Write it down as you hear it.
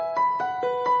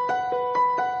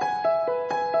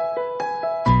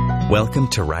Welcome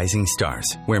to Rising Stars,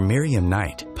 where Miriam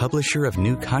Knight, publisher of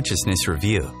New Consciousness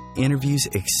Review, interviews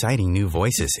exciting new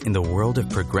voices in the world of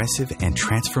progressive and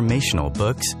transformational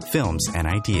books, films, and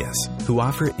ideas, who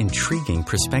offer intriguing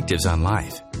perspectives on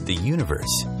life, the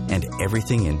universe, and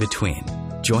everything in between.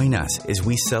 Join us as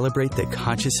we celebrate the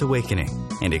conscious awakening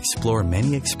and explore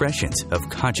many expressions of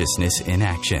consciousness in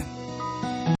action.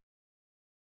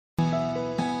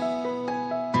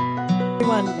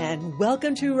 And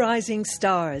welcome to Rising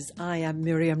Stars. I am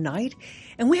Miriam Knight,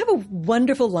 and we have a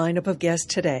wonderful lineup of guests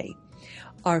today.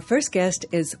 Our first guest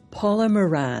is Paula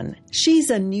Moran. She's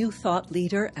a new thought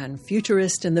leader and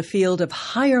futurist in the field of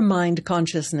higher mind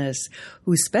consciousness,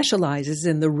 who specializes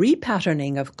in the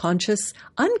repatterning of conscious,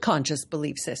 unconscious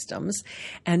belief systems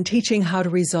and teaching how to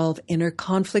resolve inner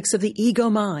conflicts of the ego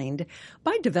mind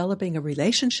by developing a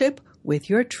relationship with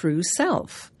your true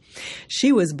self.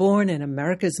 She was born in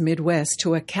America's Midwest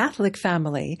to a Catholic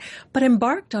family, but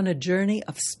embarked on a journey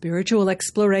of spiritual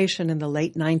exploration in the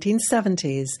late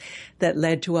 1970s that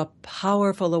led to a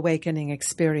powerful awakening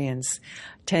experience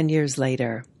 10 years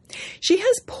later. She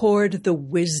has poured the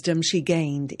wisdom she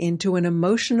gained into an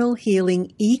emotional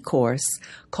healing e-course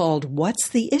called What's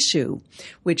the Issue,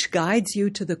 which guides you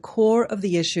to the core of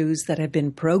the issues that have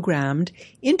been programmed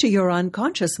into your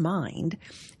unconscious mind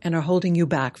and are holding you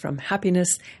back from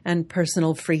happiness and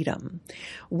personal freedom.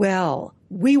 Well,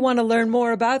 we want to learn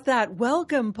more about that.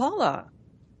 Welcome, Paula.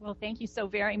 Well, thank you so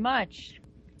very much.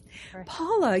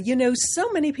 Paula, you know,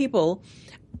 so many people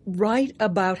write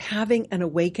about having an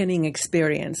awakening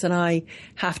experience, and I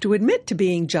have to admit to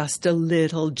being just a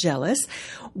little jealous.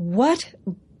 What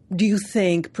do you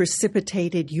think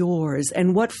precipitated yours,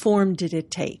 and what form did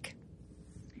it take?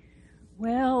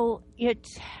 Well, it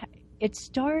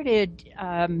started,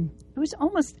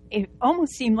 it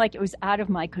almost seemed like it was out of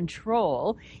my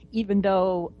control, even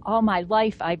though all my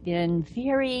life I've been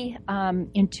very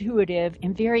intuitive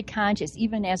and very conscious,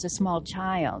 even as a small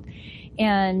child.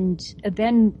 And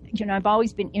then, you know, I've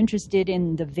always been interested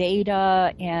in the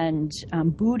Veda and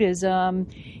Buddhism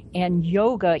and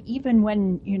yoga, even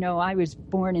when, you know, I was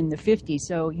born in the 50s.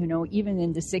 So, you know, even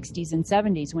in the 60s and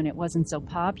 70s when it wasn't so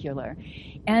popular.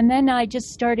 And then I just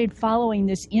started following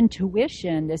this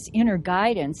intuition, this inner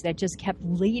guidance that just kept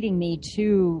leading me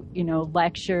to, you know,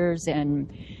 lectures and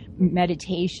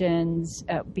meditations,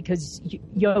 because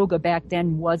yoga back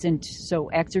then wasn't so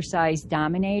exercise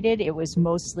dominated. It was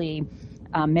mostly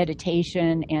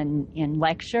meditation and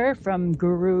lecture from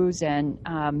gurus and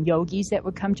yogis that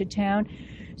would come to town.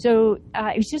 So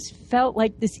it just felt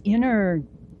like this inner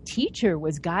teacher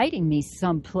was guiding me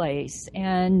someplace.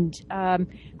 And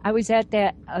I was at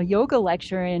a yoga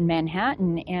lecture in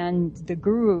Manhattan, and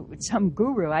some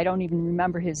guru, I don't even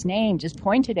remember his name, just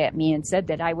pointed at me and said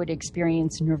that I would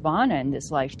experience nirvana in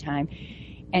this lifetime.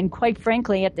 And quite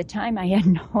frankly, at the time, I had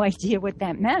no idea what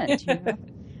that meant. You know?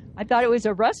 I thought it was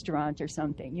a restaurant or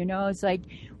something. You know, it's like,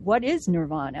 what is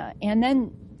nirvana? And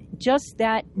then just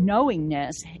that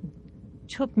knowingness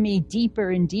took me deeper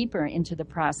and deeper into the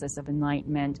process of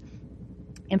enlightenment.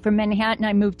 And from Manhattan,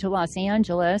 I moved to Los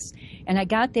Angeles, and I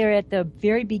got there at the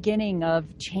very beginning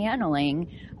of channeling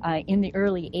in the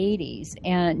early 80s.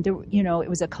 And, you know, it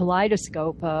was a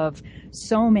kaleidoscope of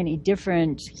so many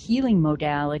different healing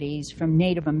modalities, from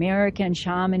Native American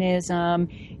shamanism.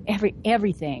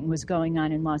 Everything was going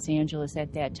on in Los Angeles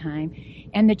at that time.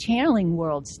 And the channeling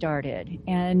world started,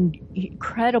 and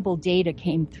incredible data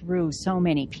came through so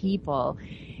many people.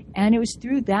 And it was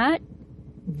through that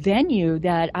venue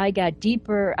that I got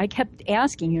deeper. I kept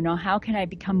asking, you know, how can I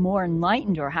become more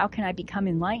enlightened, or how can I become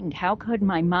enlightened? How could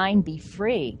my mind be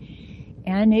free?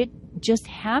 And it just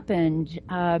happened.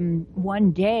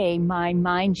 One day, my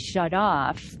mind shut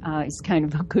off. It's kind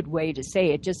of a good way to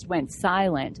say it. Just went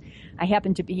silent. I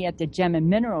happened to be at the Gem and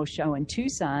Mineral Show in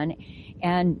Tucson,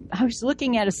 and I was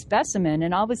looking at a specimen,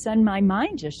 and all of a sudden my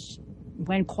mind just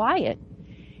went quiet.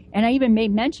 And I even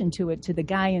made mention to it to the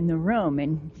guy in the room,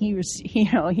 and he was,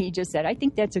 you know, he just said, I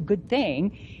think that's a good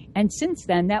thing. And since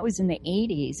then, that was in the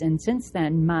 80s, and since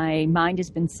then my mind has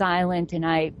been silent, and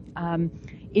I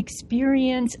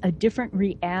experience a different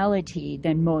reality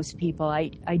than most people. I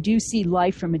do see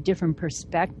life from a different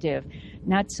perspective,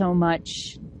 not so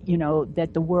much, you know,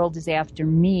 that the world is after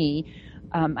me.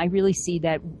 I really see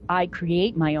that I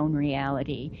create my own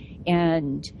reality,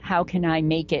 and how can I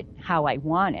make it how I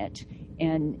want it?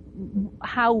 And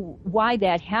why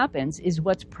that happens is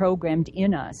what's programmed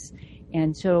in us.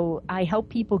 And so I help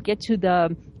people get to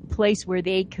the place where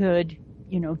they could,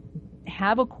 you know,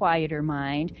 have a quieter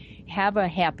mind, have a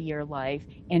happier life,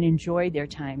 and enjoy their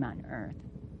time on earth.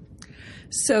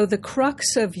 So the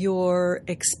crux of your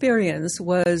experience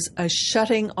was a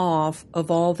shutting off of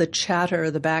all the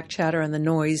chatter, the back chatter and the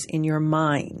noise in your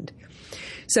mind.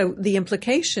 So the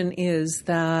implication is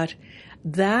that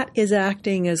that is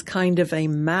acting as kind of a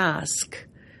mask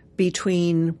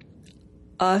between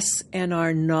us and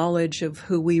our knowledge of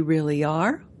who we really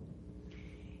are?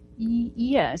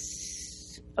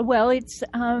 Yes. Well, it's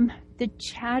the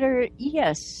chatter,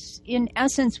 yes. In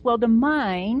essence, well, the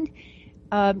mind,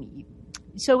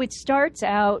 so it starts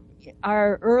out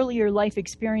our earlier life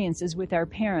experiences with our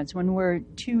parents when we're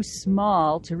too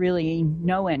small to really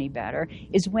know any better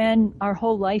is when our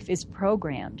whole life is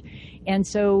programmed. And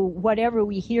so whatever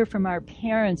we hear from our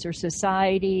parents or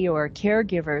society or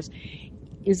caregivers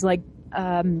is like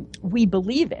we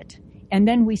believe it. And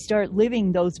then we start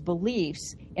living those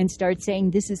beliefs and start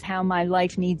saying, this is how my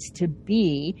life needs to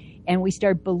be. And we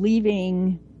start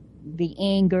believing the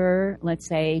anger, let's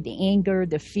say, the anger,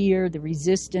 the fear, the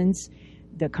resistance,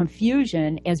 the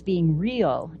confusion as being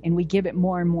real. And we give it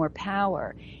more and more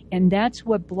power. And that's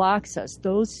what blocks us.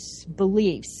 Those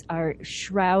beliefs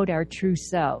shroud our true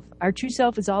self. Our true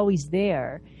self is always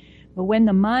there. But when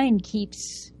the mind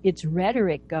keeps its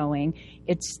rhetoric going,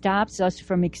 it stops us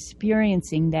from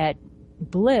experiencing that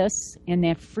bliss and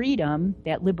that freedom,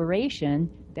 that liberation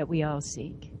that we all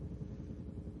seek.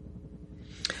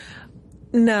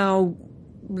 Now,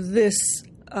 this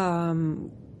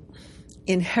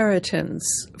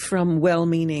inheritance from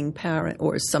well-meaning parent,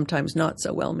 or sometimes not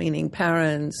so well-meaning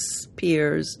parents,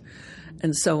 peers,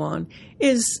 and so on,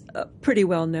 is a pretty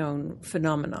well-known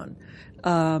phenomenon.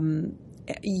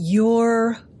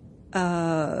 Your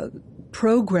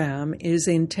program is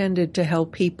intended to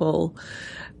help people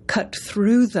cut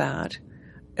through that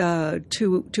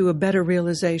to a better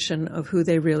realization of who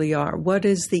they really are. What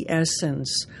is the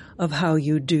essence of how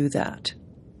you do that?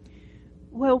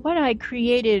 Well, what I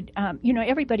created,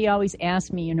 everybody always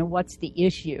asks me, what's the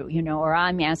issue, or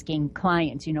I'm asking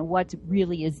clients, what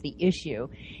really is the issue?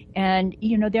 And,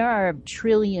 there are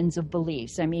trillions of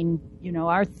beliefs. I mean,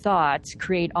 our thoughts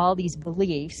create all these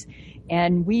beliefs,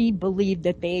 and we believe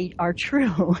that they are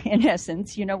true, in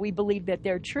essence. We believe that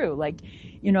they're true. Like,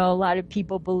 a lot of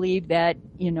people believe that,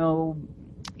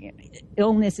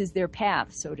 illness is their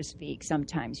path, so to speak,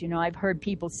 sometimes. I've heard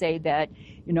people say that,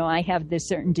 I have this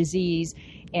certain disease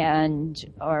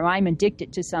or I'm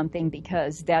addicted to something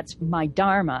because that's my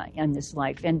dharma in this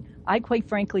life. And I quite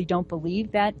frankly don't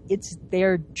believe that it's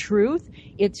their truth.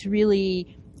 It's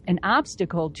really an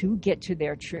obstacle to get to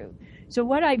their truth. So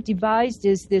what I've devised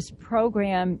is this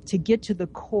program to get to the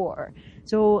core.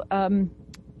 So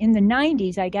in the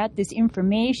 90s, I got this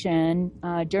information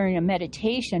during a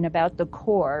meditation about the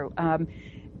core.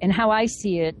 And how I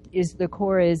see it is the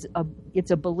core is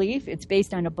it's a belief. It's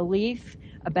based on a belief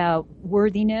about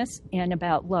worthiness and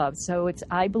about love. So it's,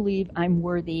 I believe I'm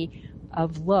worthy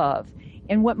of love.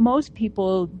 And what most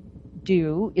people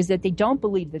do is that they don't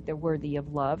believe that they're worthy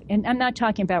of love. And I'm not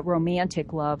talking about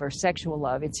romantic love or sexual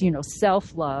love. It's,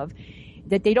 self-love.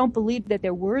 That they don't believe that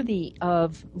they're worthy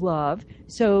of love.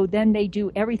 So then they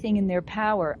do everything in their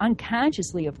power,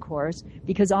 unconsciously, of course,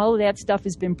 because all of that stuff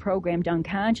has been programmed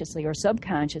unconsciously or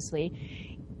subconsciously.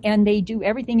 And they do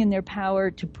everything in their power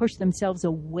to push themselves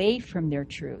away from their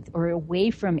truth or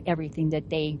away from everything that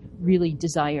they really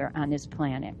desire on this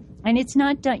planet. And it's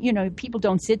not done, people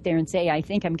don't sit there and say, I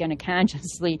think I'm going to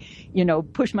consciously,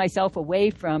 push myself away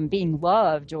from being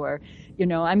loved or,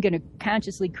 I'm going to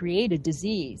consciously create a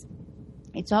disease.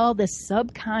 It's all the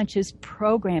subconscious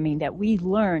programming that we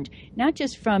learned, not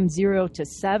just from 0 to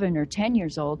 7 or 10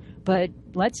 years old, but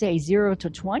let's say 0 to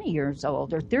 20 years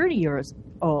old or 30 years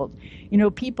old.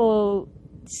 People,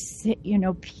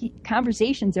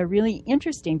 conversations are really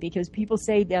interesting because people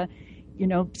say that,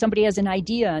 somebody has an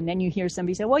idea and then you hear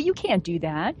somebody say, well, you can't do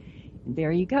that. And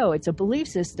there you go. It's a belief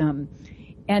system.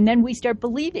 And then we start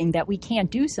believing that we can't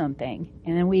do something.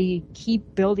 And then we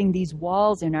keep building these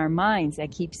walls in our minds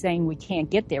that keep saying we can't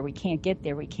get there, we can't get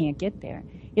there, we can't get there.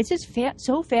 It's just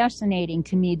so fascinating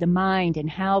to me, the mind, and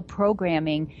how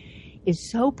programming is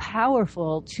so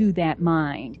powerful to that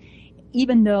mind.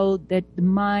 Even though that the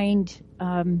mind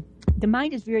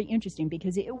is very interesting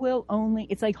because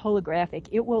it's like holographic.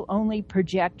 It will only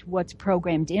project what's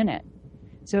programmed in it.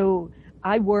 So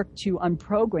I work to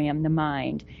unprogram the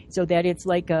mind so that it's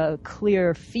like a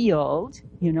clear field,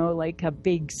 like a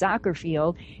big soccer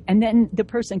field, and then the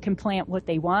person can plant what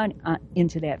they want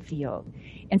into that field.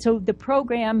 And so the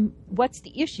program, what's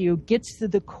the issue, gets to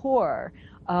the core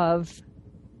of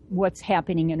what's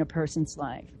happening in a person's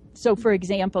life. So, for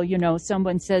example,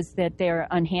 someone says that they're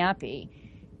unhappy.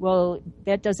 Well,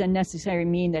 that doesn't necessarily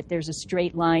mean that there's a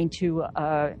straight line to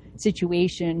a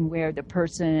situation where the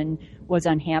person was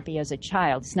unhappy as a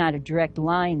child. It's not a direct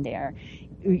line there.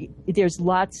 There's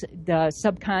the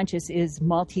subconscious is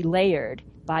multi-layered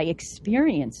by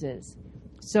experiences.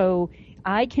 So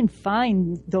I can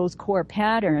find those core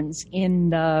patterns in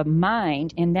the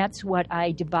mind, and that's what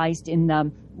I devised in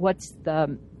the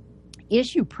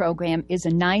issue program is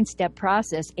a 9-step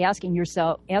process, asking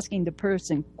the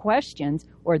person questions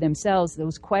or themselves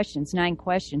those questions, 9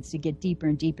 questions to get deeper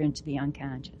and deeper into the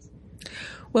unconscious.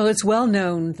 Well, it's well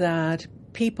known that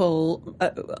people,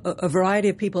 a variety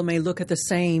of people may look at the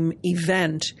same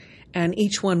event and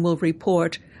each one will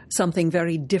report something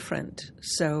very different.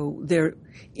 So there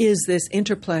is this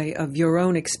interplay of your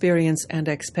own experience and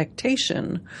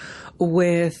expectation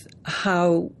with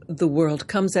how the world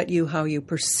comes at you, how you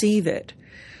perceive it.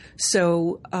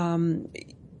 So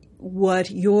what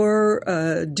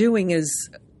you're doing is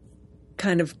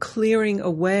kind of clearing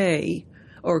away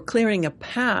or clearing a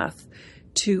path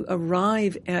to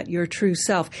arrive at your true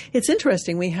self. It's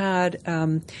interesting. We had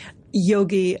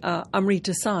Yogi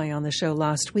Amrita Sai on the show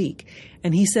last week,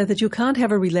 and he said that you can't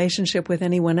have a relationship with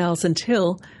anyone else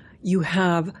until you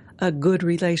have a good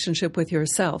relationship with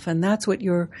yourself. And that's what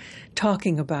you're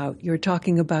talking about. You're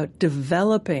talking about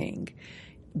developing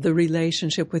the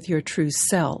relationship with your true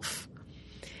self.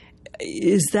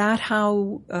 Is that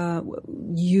how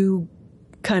you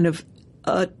kind of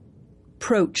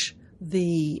approach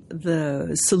the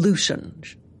solution?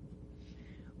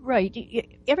 Right.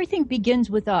 Everything begins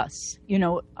with us,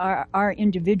 our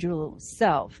individual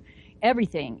self.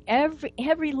 Everything,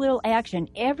 every little action,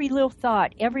 every little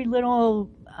thought, every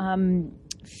little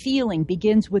feeling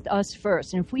begins with us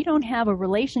first. And if we don't have a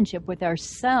relationship with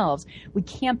ourselves, we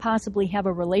can't possibly have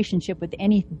a relationship with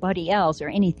anybody else or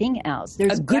anything else.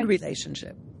 There's a good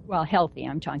relationship. Well, healthy,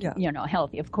 I'm talking,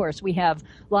 healthy. Of course, we have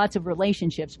lots of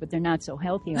relationships, but they're not so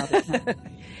healthy all the time.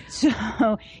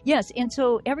 So, yes, and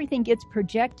so everything gets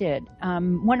projected.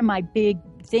 One of my big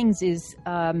things is,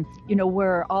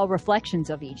 we're all reflections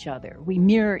of each other. We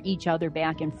mirror each other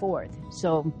back and forth.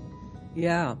 So,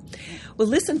 yeah. Well,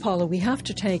 listen, Paula, we have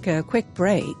to take a quick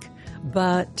break,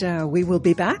 but we will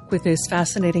be back with this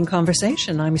fascinating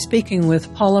conversation. I'm speaking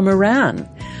with Paula Moran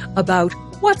about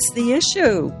what's the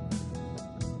issue.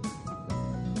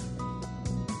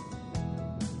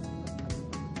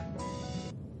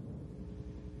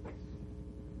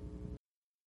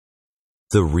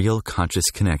 The Real Conscious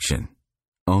Connection.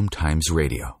 Om Times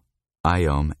Radio.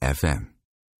 IOM FM.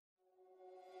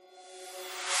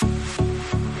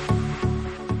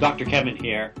 Dr. Kevin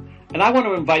here, and I want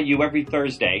to invite you every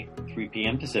Thursday, 3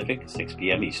 p.m. Pacific, 6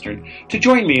 p.m. Eastern, to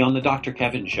join me on the Dr.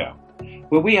 Kevin Show,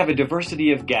 where we have a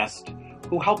diversity of guests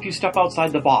who help you step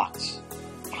outside the box,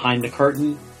 behind the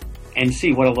curtain, and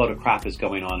see what a load of crap is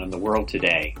going on in the world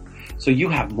today, so you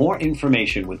have more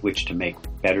information with which to make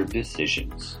better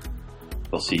decisions.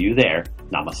 We'll see you there.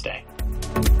 Namaste.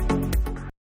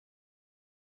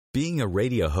 Being a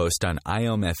radio host on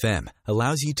IOM FM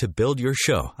allows you to build your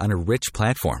show on a rich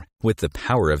platform with the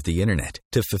power of the internet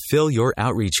to fulfill your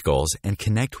outreach goals and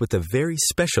connect with a very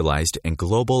specialized and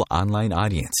global online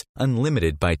audience,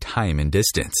 unlimited by time and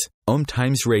distance. Om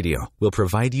Times Radio will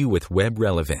provide you with web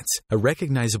relevance, a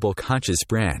recognizable conscious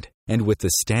brand, and with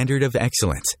the standard of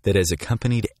excellence that has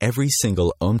accompanied every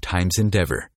single Om Times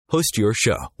endeavor. Host your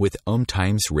show with Om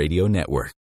Times Radio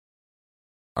Network.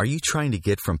 Are you trying to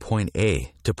get from point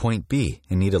A to point B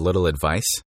and need a little advice?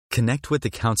 Connect with the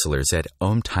counselors at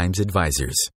Om Times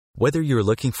Advisors. Whether you're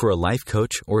looking for a life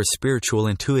coach or a spiritual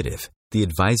intuitive, the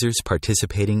advisors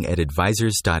participating at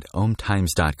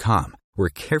advisors.omtimes.com were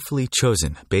carefully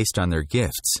chosen based on their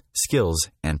gifts, skills,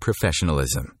 and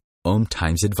professionalism. Om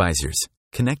Times Advisors,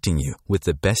 connecting you with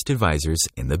the best advisors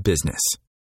in the business.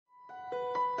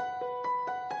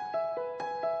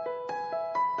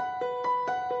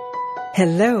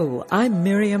 Hello, I'm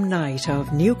Miriam Knight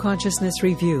of New Consciousness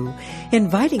Review,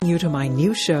 inviting you to my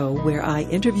new show where I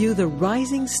interview the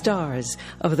rising stars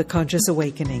of the conscious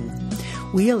awakening.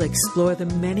 We'll explore the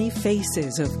many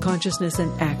faces of consciousness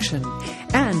and action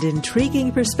and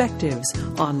intriguing perspectives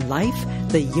on life,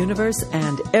 the universe,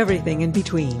 and everything in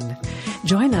between.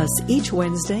 Join us each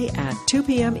Wednesday at 2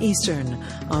 p.m. Eastern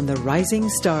on the Rising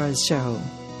Stars Show.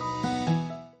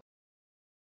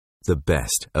 The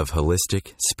best of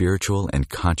holistic, spiritual, and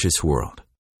conscious world.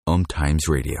 Om Times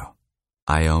Radio.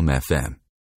 IOM FM.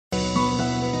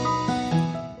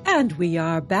 And we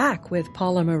are back with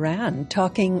Paula Moran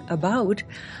talking about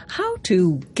how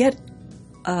to get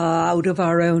out of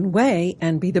our own way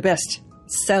and be the best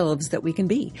selves that we can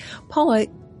be. Paula,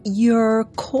 your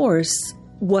course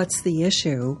what's the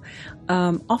issue,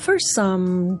 offers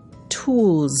some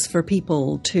tools for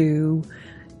people to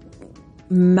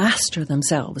master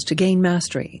themselves, to gain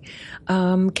mastery.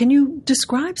 Can you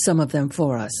describe some of them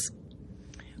for us?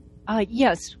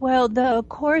 Yes. Well, the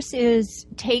course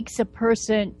asks a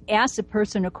person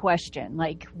a question,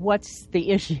 like, what's the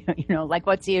issue?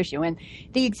 What's the issue? And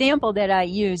the example that I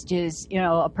used is,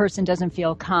 a person doesn't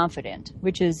feel confident,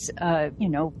 which is,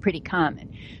 pretty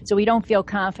common. So we don't feel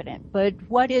confident. But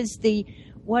what is the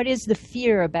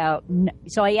fear about?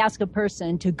 So I ask a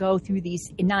person to go through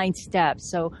these 9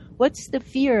 steps. So what's the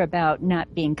fear about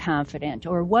not being confident?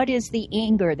 Or what is the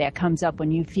anger that comes up when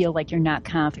you feel like you're not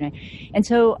confident? And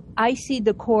so I see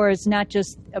the core as not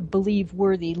just a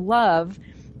believe-worthy love,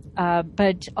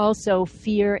 but also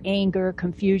fear, anger,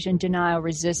 confusion, denial,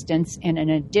 resistance, and an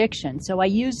addiction. So I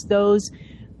use those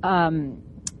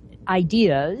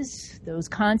ideas, those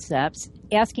concepts,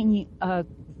 asking a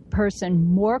person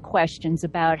more questions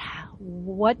about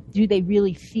what do they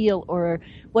really feel, or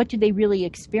what do they really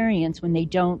experience when they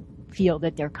don't feel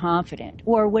that they're confident,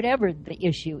 or whatever the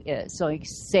issue is. So like,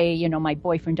 say, my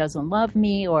boyfriend doesn't love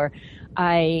me, or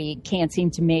I can't seem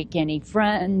to make any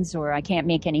friends, or I can't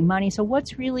make any money. So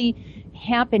what's really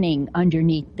happening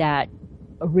underneath that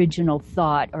original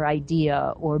thought or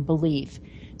idea or belief?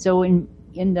 So in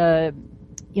the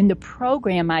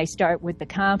program, I start with the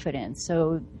confidence.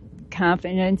 So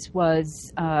confidence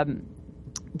was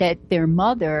that their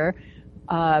mother,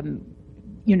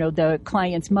 the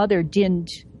client's mother, didn't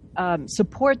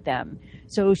support them.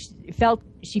 So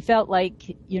she felt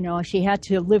like, she had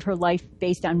to live her life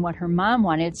based on what her mom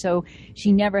wanted. So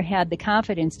she never had the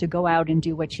confidence to go out and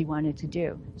do what she wanted to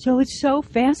do. So it's so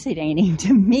fascinating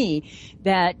to me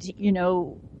that,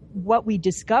 what we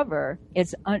discover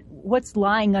is what's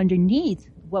lying underneath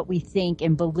what we think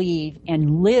and believe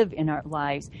and live in our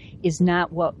lives is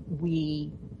not what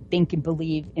we think and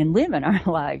believe and live in our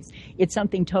lives. It's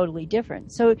something totally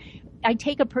different. So I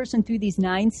take a person through these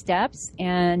 9 steps,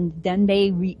 and then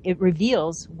it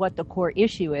reveals what the core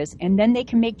issue is, and then they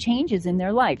can make changes in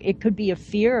their life. It could be a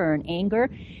fear or an anger,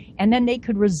 and then they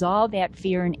could resolve that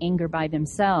fear and anger by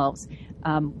themselves,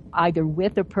 either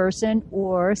with a person,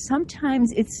 or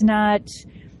sometimes it's not.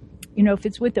 If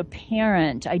it's with a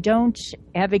parent, I don't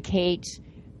advocate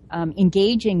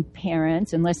engaging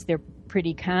parents unless they're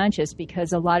pretty conscious,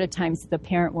 because a lot of times the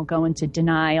parent will go into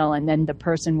denial, and then the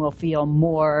person will feel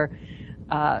more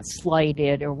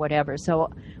slighted or whatever.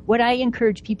 So what I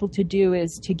encourage people to do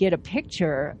is to get a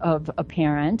picture of a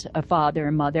parent, a father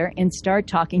and mother, and start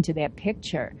talking to that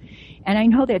picture. And I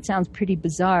know that sounds pretty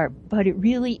bizarre, but it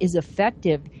really is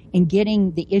effective in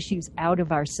getting the issues out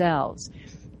of ourselves,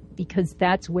 because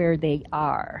that's where they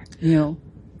are.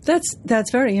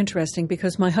 That's very interesting,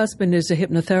 because my husband is a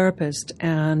hypnotherapist,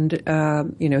 and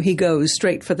he goes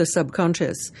straight for the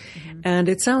subconscious. Mm-hmm. And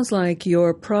it sounds like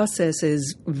your process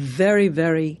is very,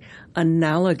 very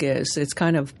analogous. It's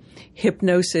kind of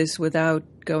hypnosis without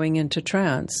going into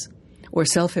trance or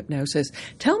self-hypnosis.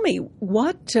 Tell me,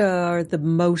 what are the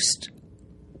most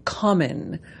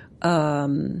common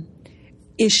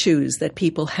issues that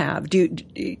people have?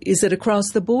 Is it across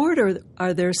the board, or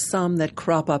are there some that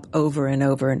crop up over and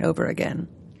over and over again?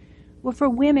 Well, for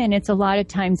women, it's a lot of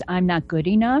times I'm not good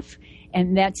enough,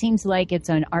 and that seems like it's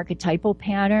an archetypal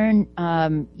pattern,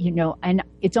 and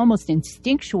it's almost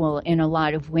instinctual in a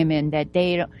lot of women that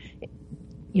they,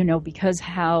 because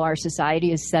how our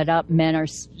society is set up, men are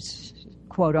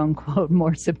quote unquote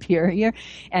more superior,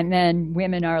 and then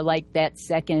women are like that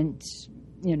second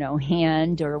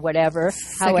hand or whatever.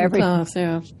 Second class,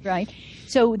 yeah. Right.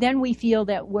 So then we feel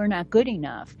that we're not good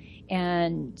enough.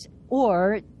 As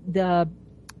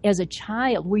a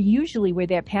child, where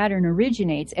that pattern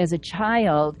originates as a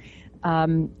child,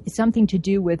 something to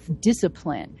do with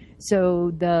discipline.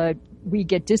 So we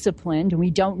get disciplined and we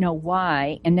don't know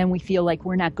why, and then we feel like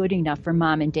we're not good enough for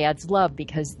mom and dad's love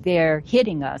because they're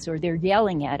hitting us or they're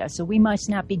yelling at us, so we must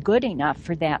not be good enough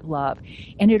for that love.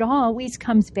 And it always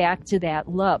comes back to that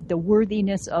love, the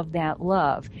worthiness of that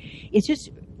love. It's just,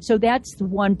 so that's the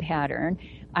one pattern.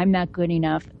 I'm not good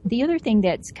enough. The other thing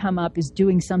that's come up is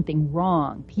doing something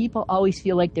wrong. People always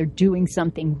feel like they're doing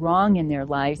something wrong in their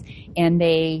lives, and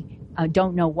they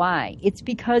don't know why. It's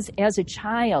because as a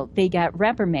child, they got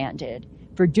reprimanded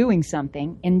for doing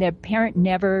something, and their parent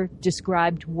never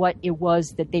described what it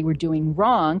was that they were doing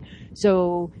wrong.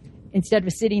 So instead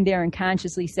of sitting there and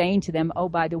consciously saying to them, oh,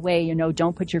 by the way,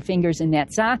 don't put your fingers in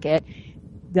that socket,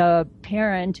 the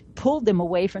parent pulled them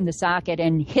away from the socket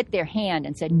and hit their hand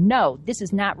and said, no, this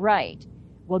is not right.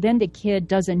 Well, then the kid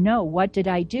doesn't know, what did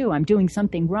I do? I'm doing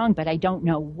something wrong, but I don't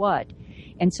know what.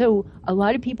 And so a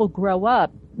lot of people grow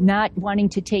up not wanting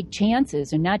to take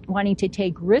chances and not wanting to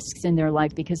take risks in their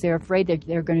life because they're afraid that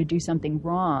they're going to do something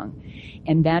wrong.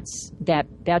 And that's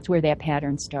where that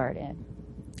pattern started.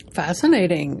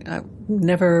 Fascinating. I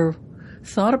never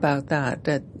thought about that.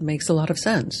 That makes a lot of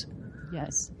sense.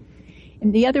 Yes.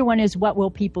 And the other one is, what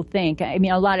will people think? I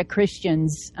mean, a lot of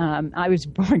Christians, I was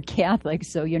born Catholic,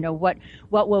 so,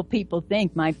 what will people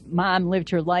think? My mom lived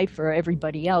her life for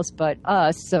everybody else but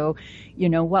us, so,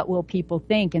 what will people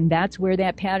think? And that's where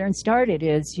that pattern started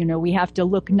is, we have to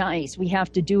look nice. We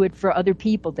have to do it for other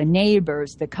people, the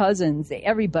neighbors, the cousins,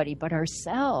 everybody but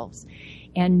ourselves.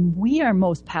 And we are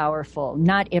most powerful,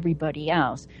 not everybody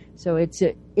else. So it's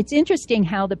interesting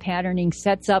how the patterning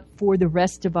sets up for the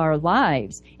rest of our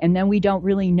lives. And then we don't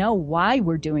really know why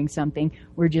we're doing something.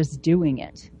 We're just doing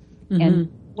it. Mm-hmm.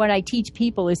 And what I teach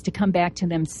people is to come back to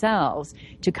themselves,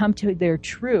 to come to their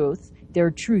truth, their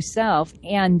true self,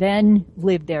 and then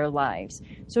live their lives.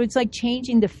 So it's like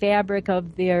changing the fabric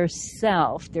of their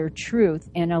self, their truth,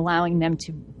 and allowing them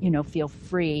to, feel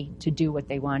free to do what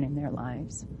they want in their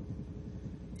lives.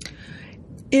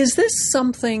 Is this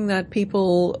something that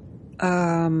people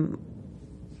are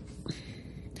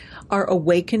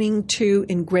awakening to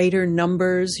in greater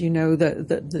numbers?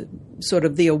 The sort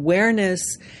of the awareness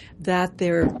that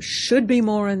there should be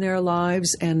more in their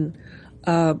lives, and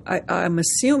I'm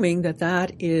assuming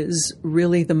that is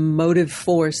really the motive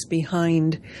force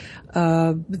behind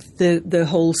the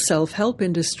whole self-help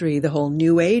industry, the whole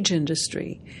New Age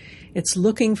industry. It's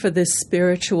looking for this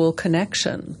spiritual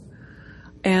connection.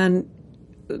 And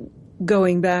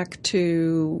going back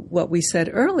to what we said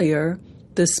earlier,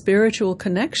 the spiritual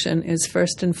connection is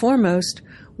first and foremost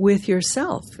with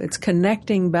yourself. It's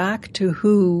connecting back to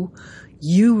who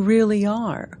you really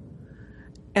are.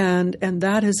 And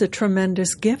that is a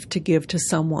tremendous gift to give to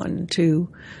someone, to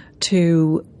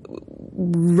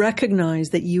recognize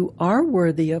that you are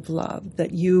worthy of love,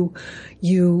 that you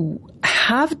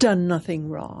have done nothing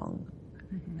wrong,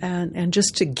 mm-hmm. and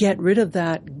just to get rid of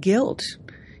that guilt.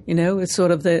 It's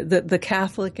sort of the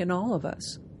Catholic in all of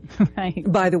us. Right.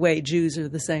 By the way, Jews are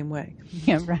the same way.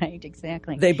 Yeah, right,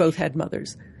 exactly. They both had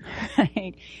mothers.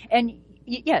 Right. And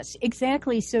yes,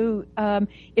 exactly. So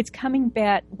it's coming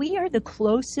back. We are the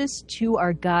closest to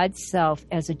our God self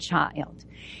as a child.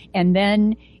 And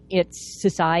then it's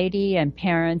society and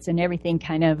parents and everything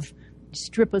kind of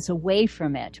strip us away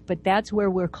from it, but that's where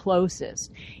we're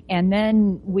closest. And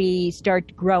then we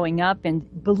start growing up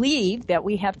and believe that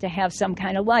we have to have some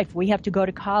kind of life. We have to go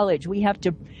to college.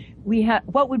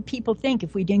 What would people think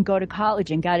if we didn't go to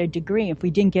college and got a degree? If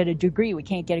we didn't get a degree, we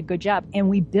can't get a good job. And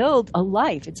we build a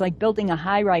life. It's like building a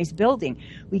high-rise building.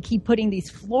 We keep putting these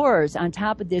floors on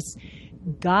top of this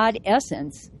God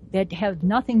essence that have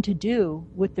nothing to do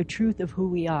with the truth of who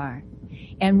we are.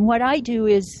 And what I do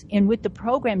is, and what the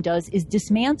program does, is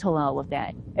dismantle all of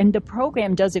that. And the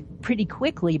program does it pretty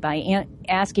quickly by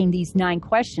asking these 9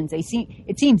 questions.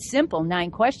 It seems simple,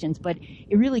 9 questions, but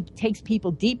it really takes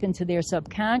people deep into their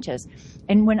subconscious.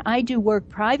 And when I do work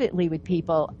privately with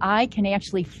people, I can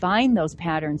actually find those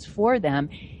patterns for them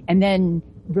and then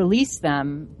release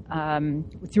them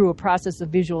through a process of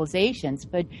visualizations.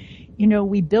 But,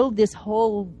 we build this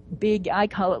whole big, I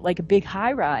call it like a big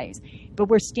high-rise, but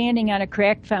we're standing on a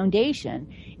cracked foundation.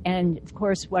 And, of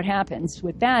course, what happens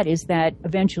with that is that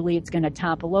eventually it's going to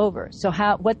topple over. So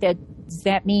what does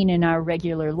that mean in our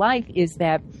regular life is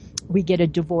that we get a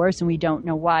divorce and we don't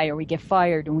know why, or we get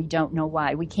fired and we don't know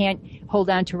why. We can't hold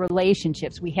on to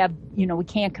relationships. We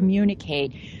can't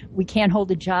communicate. We can't hold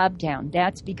a job down.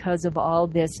 That's because of all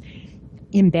this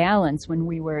imbalance when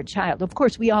we were a child. Of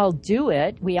course, we all do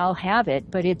it. We all have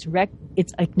it, but it's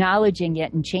acknowledging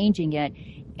it and changing it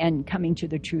and coming to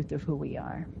the truth of who we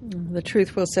are. The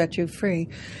truth will set you free.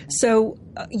 So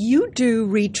you do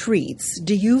retreats.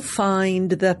 Do you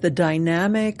find that the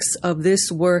dynamics of this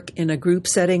work in a group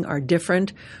setting are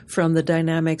different from the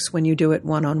dynamics when you do it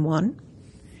one-on-one?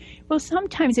 Well,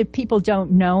 sometimes if people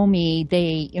don't know me,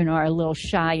 they, are a little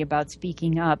shy about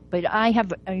speaking up. But I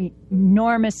have an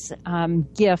enormous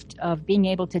gift of being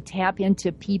able to tap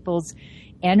into people's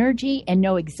energy and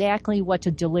know exactly what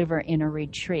to deliver in a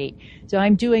retreat. So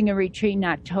I'm doing a retreat in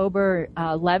October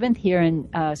 11th here in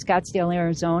Scottsdale,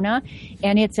 Arizona,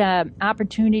 and it's an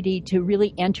opportunity to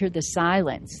really enter the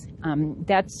silence.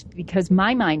 That's because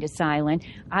my mind is silent.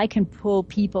 I can pull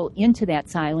people into that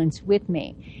silence with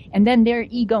me. And then their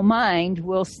ego mind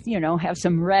will, have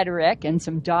some rhetoric and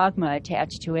some dogma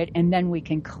attached to it, and then we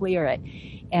can clear it.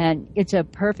 And it's a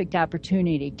perfect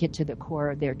opportunity to get to the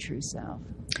core of their true self.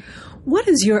 What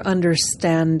is your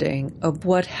understanding of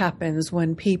what happens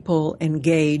when people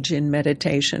engage in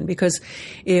meditation? Because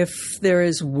if there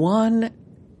is one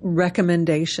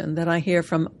recommendation that I hear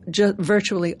from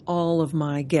virtually all of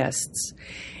my guests.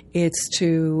 It's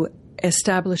to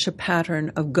establish a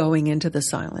pattern of going into the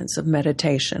silence, of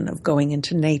meditation, of going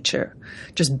into nature,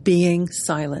 just being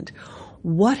silent.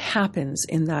 What happens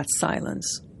in that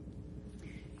silence?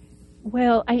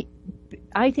 Well,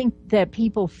 I think that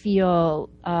people feel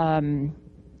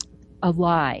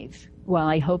alive. Well,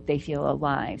 I hope they feel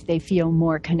alive. They feel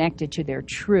more connected to their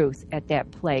truth at that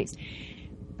place.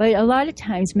 But a lot of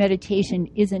times meditation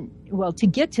isn't, well, to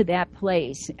get to that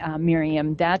place,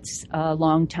 Miriam, that's a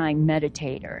long-time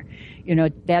meditator. You know,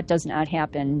 that does not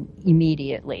happen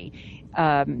immediately.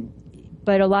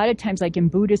 But a lot of times, like in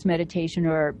Buddhist meditation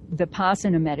or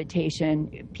Vipassana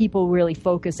meditation, people really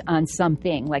focus on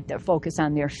something, like they focus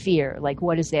on their fear, like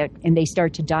what is that, and they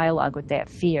start to dialogue with that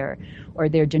fear or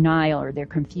their denial or their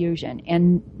confusion.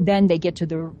 And then they get to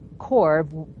the core,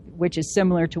 which is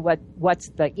similar to what's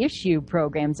the issue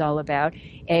program's all about,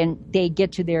 and they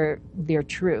get to their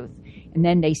truth. And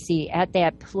then they see at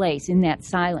that place, in that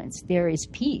silence, there is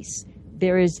peace.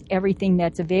 There is everything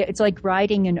that's available. It's like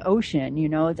riding an ocean, you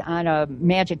know, on a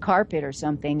magic carpet or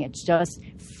something. It's just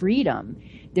freedom.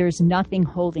 There's nothing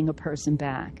holding a person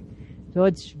back. So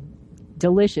it's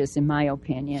delicious, in my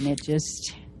opinion. It's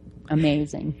just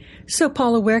amazing. So,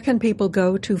 Paula, where can people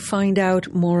go to find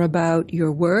out more about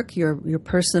your work, your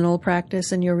personal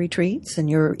practice and your retreats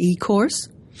and your e-course?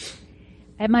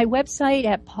 At my website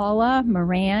at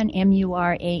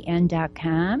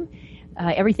paulamoran.com.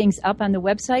 Everything's up on the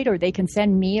website, or they can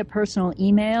send me a personal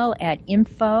email at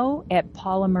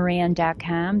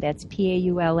info@paulamoran.com. That's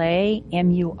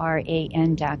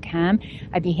PaulaMuran.com.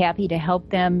 I'd be happy to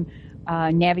help them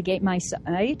navigate my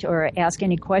site or ask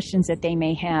any questions that they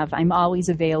may have. I'm always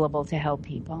available to help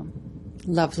people.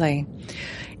 Lovely.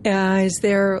 Is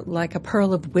there like a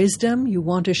pearl of wisdom you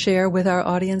want to share with our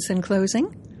audience in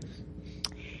closing?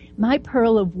 My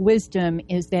pearl of wisdom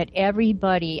is that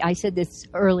everybody, I said this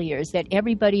earlier, is that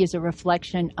everybody is a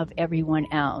reflection of everyone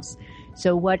else.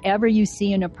 So whatever you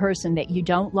see in a person that you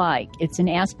don't like, it's an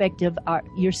aspect of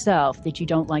yourself that you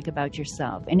don't like about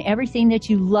yourself. And everything that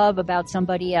you love about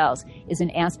somebody else is an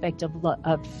aspect of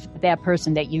that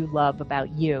person that you love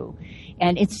about you.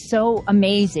 And it's so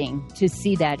amazing to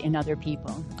see that in other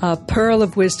people. A pearl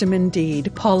of wisdom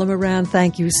indeed. Paula Moran,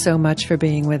 thank you so much for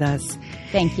being with us.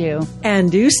 Thank you. And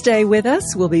do stay with us.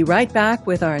 We'll be right back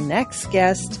with our next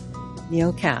guest,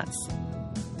 Neil Katz.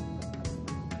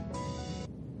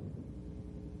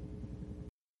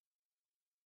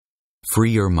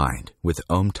 Free your mind with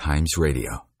Om Times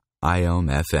Radio, IOM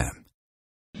FM.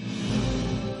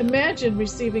 Imagine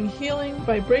receiving healing,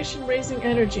 vibration-raising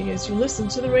energy as you listen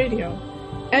to the radio.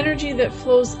 Energy that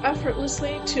flows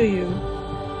effortlessly to you.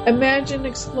 Imagine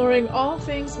exploring all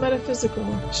things metaphysical,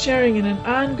 sharing in an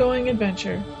ongoing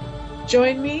adventure.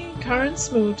 Join me, Karen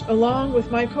Smoot, along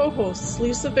with my co-hosts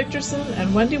Lisa Victorson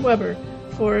and Wendy Weber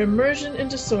for Immersion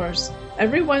into Source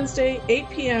every Wednesday, 8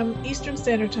 p.m. Eastern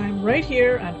Standard Time, right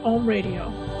here on Om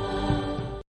Radio.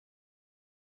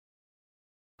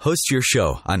 Host your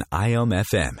show on IOM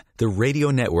FM, the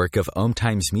radio network of Om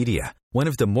Times Media, one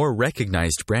of the more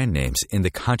recognized brand names in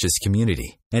the conscious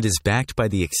community, and is backed by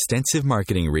the extensive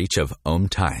marketing reach of Om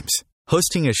Times.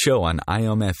 Hosting a show on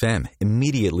IOM FM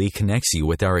immediately connects you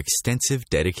with our extensive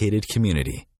dedicated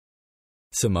community.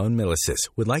 Simone Milasas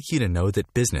would like you to know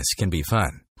that business can be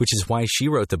fun, which is why she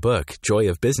wrote the book, Joy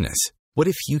of Business. What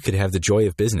if you could have the joy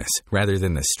of business rather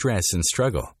than the stress and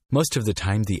struggle? Most of the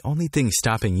time, the only thing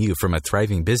stopping you from a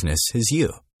thriving business is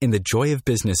you. In the Joy of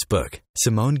Business book,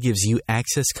 Simone gives you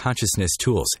access consciousness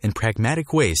tools and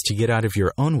pragmatic ways to get out of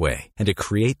your own way and to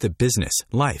create the business,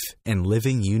 life, and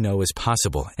living you know is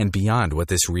possible and beyond what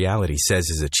this reality says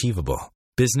is achievable.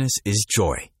 Business is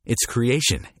joy. It's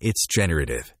creation. It's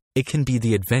generative. It can be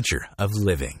the adventure of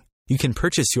living. You can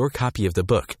purchase your copy of the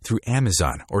book through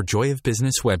Amazon or Joy of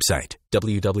Business website,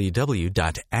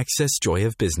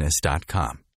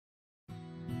 www.accessjoyofbusiness.com.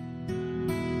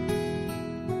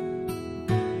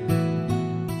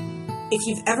 If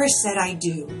you've ever said, I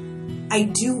do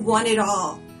want it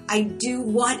all. I do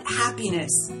want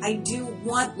happiness. I do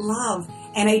want love.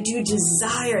 And I do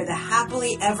desire the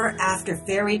happily ever after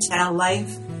fairy tale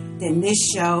life, then this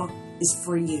show is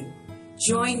for you.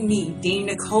 Join me, Dame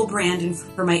Nicole Brandon,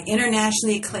 for my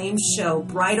internationally acclaimed show,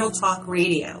 Bridal Talk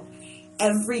Radio,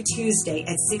 every Tuesday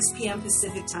at 6 p.m.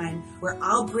 Pacific Time, where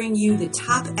I'll bring you the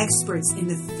top experts in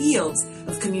the fields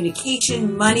of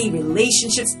communication, money,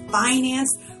 relationships,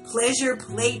 finance, pleasure,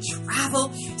 play,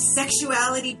 travel,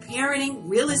 sexuality, parenting,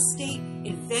 real estate,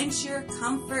 adventure,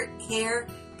 comfort, care,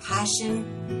 passion,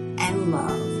 and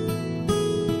love.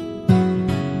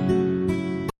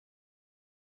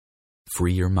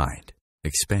 Free your mind.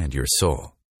 Expand your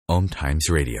soul. Om Times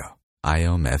Radio.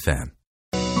 IOM FM.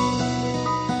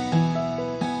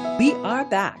 We are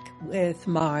back with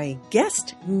my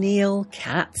guest, Neil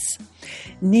Katz.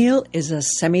 Neil is a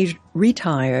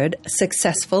semi-retired,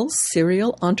 successful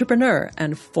serial entrepreneur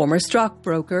and former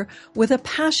stockbroker with a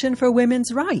passion for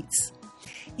women's rights.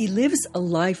 He lives a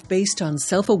life based on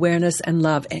self-awareness and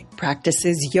love and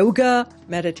practices yoga,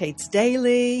 meditates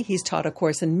daily. He's taught a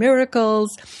course in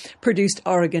miracles, produced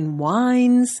Oregon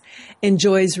wines,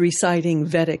 enjoys reciting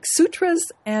Vedic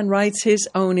sutras, and writes his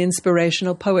own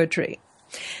inspirational poetry.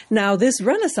 Now, this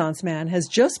Renaissance man has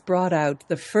just brought out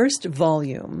the first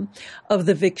volume of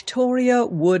the Victoria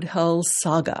Woodhull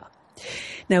saga.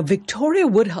 Now, Victoria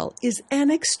Woodhull is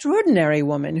an extraordinary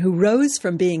woman who rose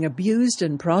from being abused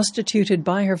and prostituted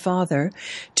by her father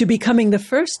to becoming the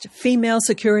first female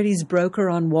securities broker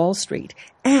on Wall Street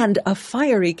and a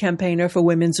fiery campaigner for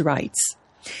women's rights.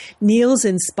 Neil's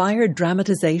inspired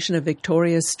dramatization of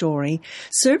Victoria's story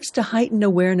serves to heighten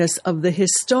awareness of the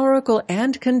historical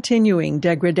and continuing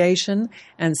degradation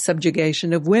and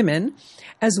subjugation of women,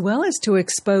 as well as to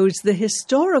expose the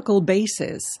historical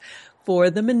basis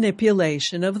for the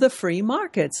manipulation of the free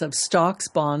markets of stocks,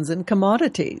 bonds, and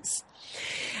commodities.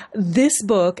 This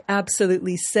book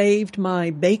absolutely saved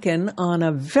my bacon on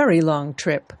a very long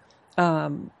trip,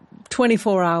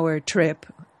 24-hour trip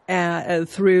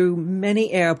through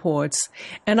many airports,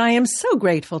 and I am so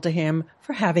grateful to him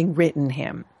for having written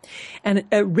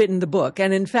the book.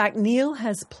 And in fact, Neil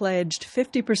has pledged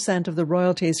 50% of the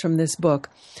royalties from this book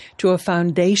to a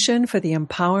foundation for the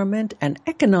empowerment and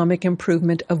economic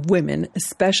improvement of women,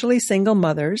 especially single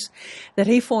mothers, that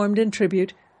he formed in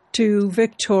tribute to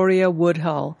Victoria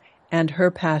Woodhull and her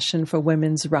passion for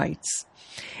women's rights.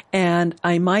 And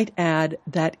I might add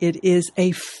that it is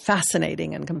a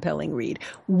fascinating and compelling read.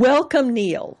 Welcome,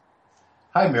 Neil.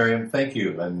 Hi, Miriam. Thank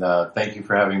you. And thank you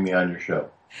for having me on your show.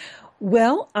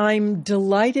 Well, I'm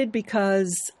delighted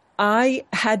because I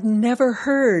had never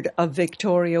heard of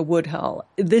Victoria Woodhull.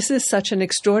 This is such an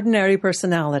extraordinary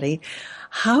personality.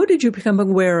 How did you become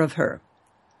aware of her?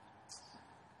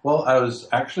 Well, I was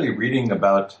actually reading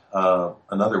about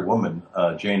another woman,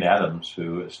 Jane Addams,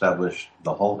 who established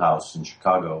the Hull House in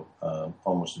Chicago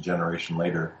almost a generation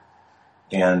later.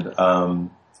 And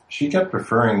she kept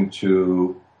referring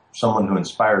to someone who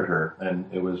inspired her, and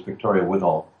it was Victoria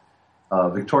Woodhull.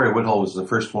 Victoria Woodhull was the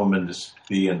first woman to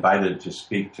be invited to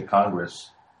speak to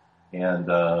Congress.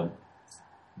 And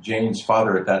Jane's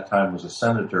father at that time was a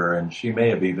senator, and she may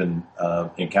have even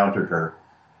encountered her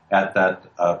at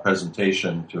that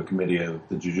presentation to a committee of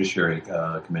the Judiciary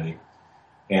Committee.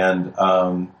 And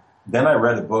then I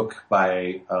read a book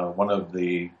by one of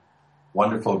the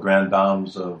wonderful grand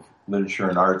dames of literature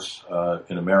and arts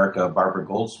in America, Barbara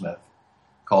Goldsmith,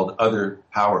 called Other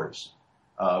Powers,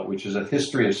 which is a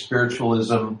history of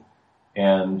spiritualism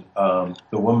and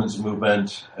the women's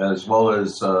movement, as well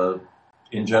as,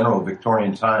 in general,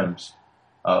 Victorian times,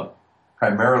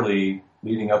 primarily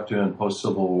leading up to and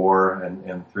post-Civil War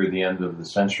and through the end of the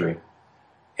century.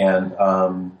 And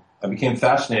I became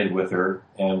fascinated with her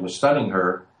and was studying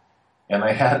her. And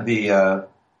I had the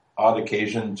odd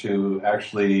occasion to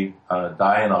actually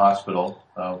die in a hospital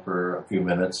for a few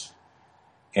minutes.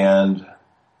 And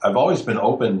I've always been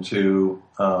open to,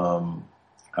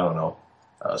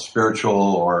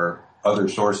 spiritual or other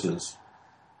sources.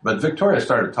 But Victoria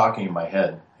started talking in my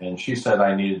head, and she said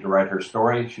I needed to write her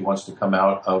story. She wants to come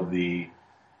out of the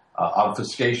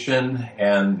obfuscation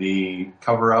and the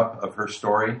cover-up of her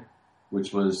story,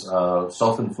 which was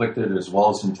self-inflicted as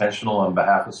well as intentional on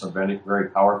behalf of some very, very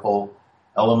powerful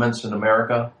elements in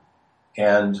America.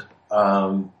 And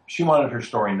she wanted her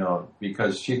story known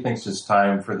because she thinks it's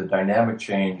time for the dynamic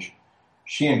change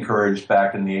she encouraged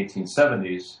back in the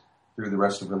 1870s through the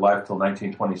rest of her life till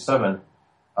 1927.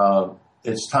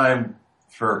 It's time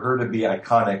for her to be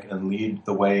iconic and lead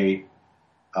the way,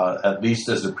 at least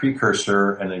as a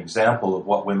precursor and an example of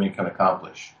what women can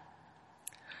accomplish.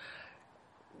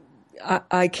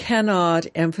 I cannot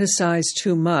emphasize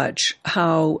too much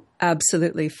how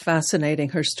absolutely fascinating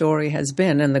her story has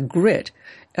been and the grit.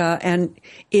 And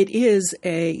it is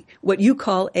what you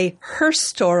call a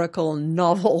historical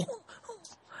novel.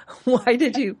 Why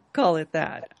did you call it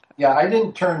that? Yeah, I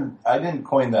didn't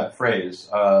coin that phrase.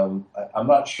 I'm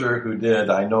not sure who did.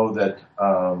 I know that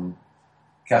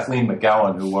Kathleen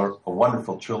McGowan, who wrote a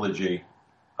wonderful trilogy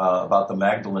about the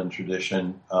Magdalene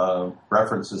tradition,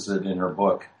 references it in her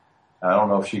book. I don't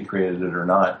know if she created it or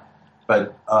not.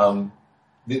 But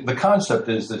the concept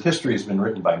is that history has been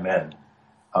written by men,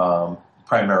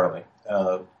 primarily.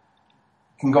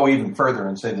 Can go even further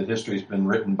and say that history has been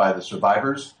written by the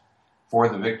survivors for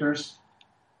the victors,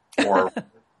 or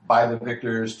by the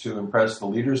victors to impress the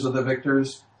leaders of the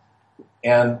victors.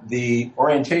 And the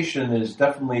orientation is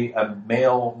definitely a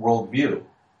male worldview.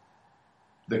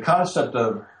 The concept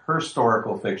of her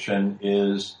historical fiction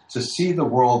is to see the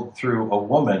world through a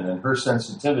woman and her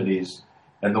sensitivities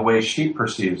and the way she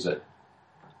perceives it.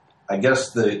 I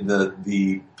guess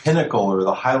the pinnacle or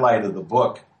the highlight of the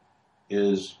book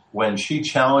is when she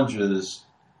challenges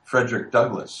Frederick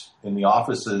Douglass in the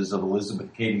offices of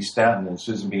Elizabeth Cady Stanton and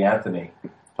Susan B. Anthony,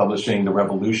 publishing The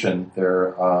Revolution,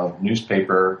 their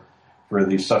newspaper for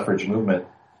the suffrage movement.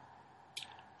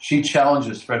 She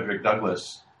challenges Frederick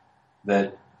Douglass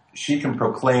that she can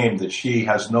proclaim that she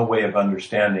has no way of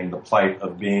understanding the plight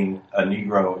of being a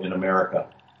Negro in America.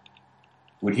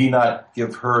 Would he not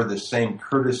give her the same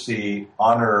courtesy,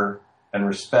 honor, and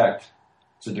respect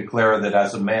to declare that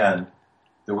as a man,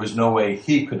 there was no way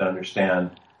he could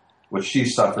understand what she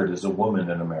suffered as a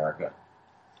woman in America?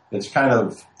 It's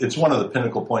one of the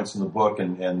pinnacle points in the book,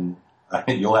 and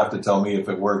you'll have to tell me if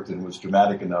it worked and was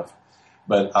dramatic enough.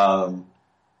 But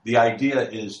the idea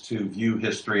is to view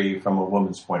history from a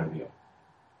woman's point of view.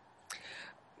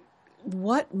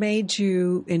 What made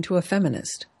you into a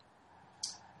feminist?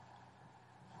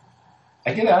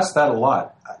 I get asked that a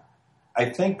lot. I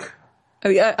think...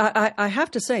 I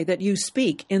have to say that you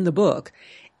speak in the book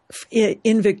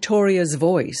in Victoria's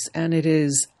voice, and it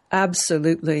is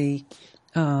absolutely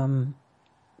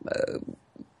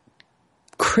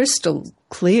crystal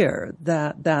clear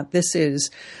that this is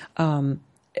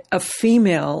a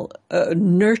female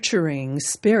nurturing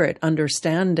spirit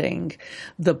understanding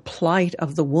the plight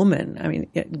of the woman. I mean,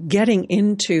 getting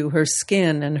into her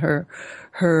skin and her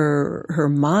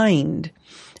mind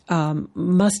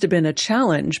must have been a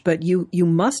challenge, but you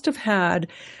must have had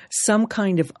some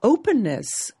kind of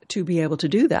openness to be able to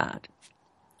do that.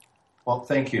 Well,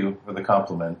 thank you for the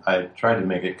compliment. I tried to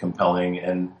make it compelling,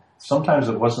 and sometimes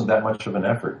it wasn't that much of an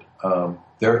effort.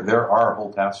 There are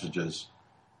whole passages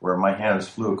where my hands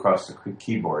flew across the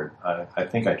keyboard. I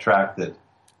think I tracked that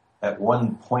at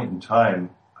one point in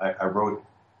time, I wrote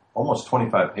almost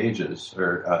 25 pages,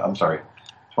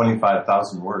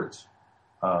 25,000 words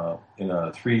in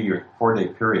a 3 or 4 day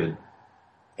period,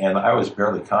 and I was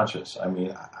barely conscious. I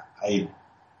mean, I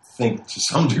think to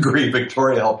some degree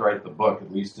Victoria helped write the book,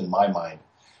 at least in my mind.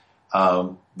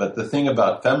 But the thing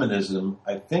about feminism,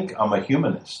 I think I'm a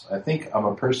humanist. I think I'm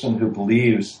a person who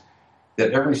believes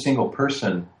that every single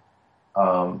person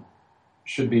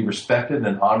should be respected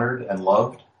and honored and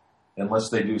loved unless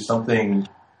they do something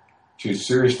to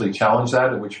seriously challenge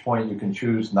that, at which point you can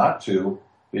choose not to.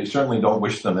 But you certainly don't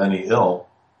wish them any ill.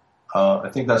 I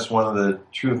think that's one of the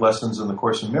true lessons in the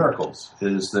Course in Miracles,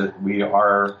 is that we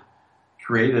are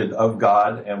created of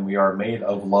God and we are made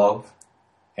of love.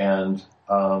 And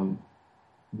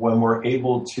when we're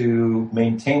able to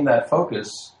maintain that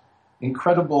focus,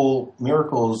 incredible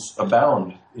miracles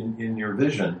abound in your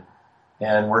vision.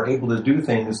 And we're able to do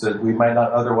things that we might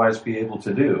not otherwise be able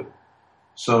to do.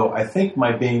 So I think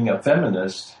my being a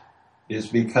feminist is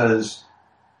because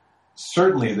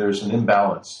certainly there's an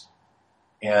imbalance.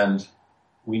 And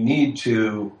we need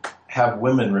to have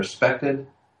women respected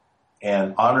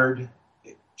and honored,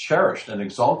 cherished and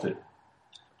exalted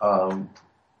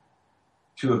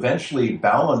to eventually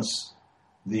balance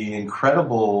the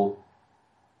incredible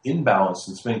imbalance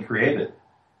that's been created.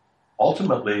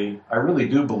 Ultimately, I really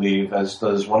do believe, as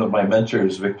does one of my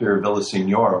mentors, Victor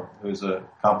Villaseñor, who's an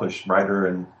accomplished writer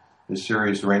in his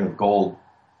series, The Reign of Gold,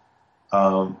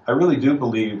 I really do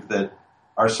believe that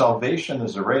our salvation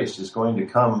as a race is going to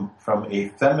come from a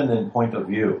feminine point of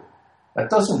view. That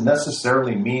doesn't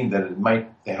necessarily mean that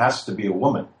it has to be a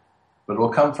woman, but it will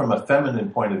come from a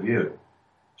feminine point of view.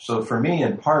 So for me,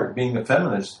 in part, being a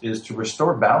feminist is to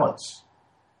restore balance.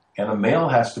 And a male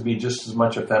has to be just as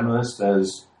much a feminist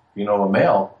as, a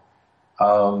male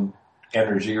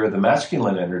energy or the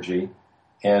masculine energy.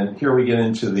 And here we get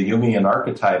into the Jungian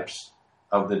archetypes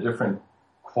of the different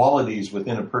qualities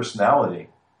within a personality.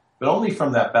 But only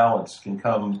from that balance can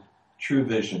come true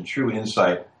vision, true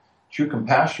insight, true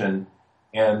compassion,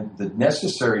 and the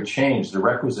necessary change, the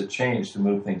requisite change to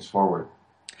move things forward.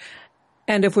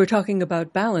 And if we're talking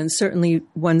about balance, certainly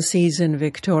one sees in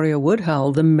Victoria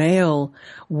Woodhull the male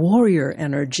warrior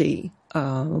energy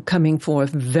coming forth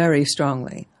very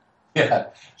strongly. Yeah,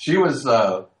 she was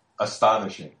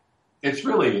astonishing. It's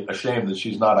really a shame that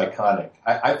she's not iconic.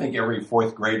 I think every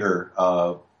fourth grader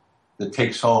that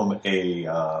takes home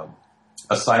a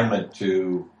assignment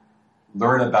to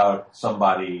learn about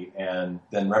somebody and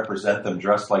then represent them,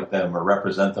 dress like them, or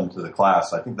represent them to the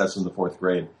class, I think that's in the fourth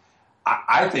grade.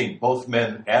 I think both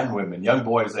men and women, young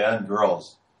boys and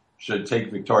girls, should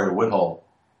take Victoria Woodhull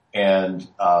and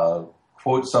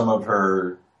quote some of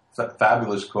her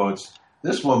fabulous quotes.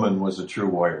 This woman was a true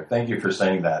warrior. Thank you for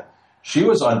saying that. She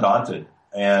was undaunted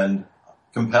and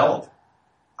compelled.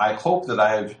 I hope that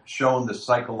I have shown the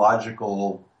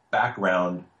psychological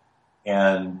background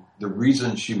and the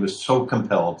reason she was so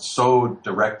compelled, so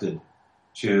directed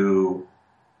to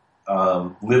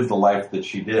live the life that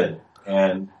she did.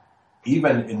 And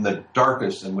even in the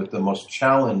darkest and with the most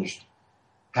challenged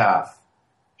path,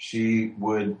 she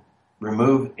would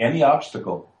remove any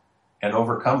obstacle and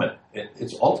overcome it.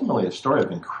 It's ultimately a story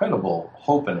of incredible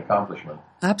hope and accomplishment.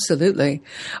 Absolutely.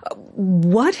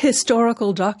 What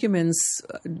historical documents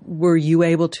were you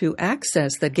able to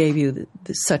access that gave you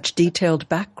such detailed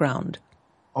background?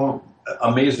 Oh,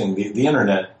 amazing. The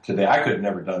internet today, I could have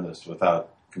never done this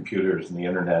without computers and the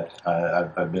internet.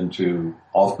 I've been to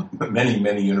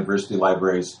many university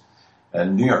libraries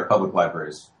and New York public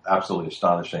libraries. Absolutely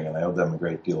astonishing, and I owe them a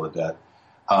great deal of debt.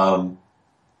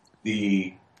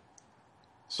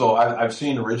 So I've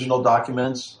seen original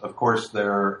documents, of course,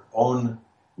 their own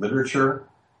literature.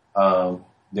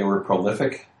 They were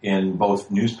prolific in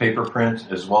both newspaper print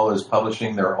as well as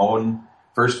publishing their own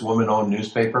first woman-owned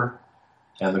newspaper.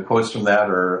 And the quotes from that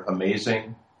are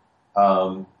amazing.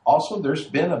 Also, there's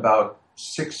been about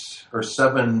 6 or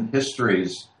 7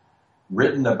 histories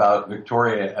written about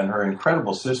Victoria and her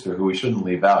incredible sister, who we shouldn't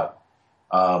leave out.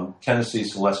 Tennessee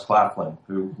Celeste Claflin,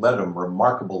 who led a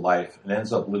remarkable life and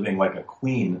ends up living like a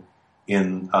queen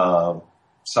in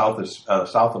south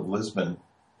of Lisbon,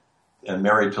 and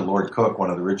married to Lord Cook, one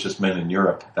of the richest men in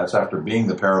Europe. That's after being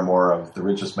the paramour of the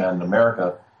richest man in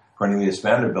America, Cornelius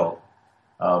Vanderbilt.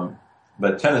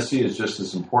 But Tennessee is just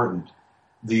as important.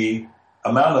 The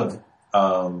amount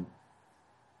of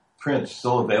print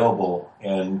still available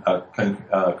and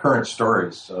current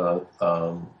stories,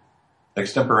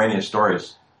 extemporaneous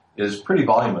stories, is pretty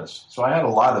voluminous. So I had a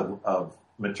lot of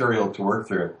material to work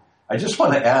through. I just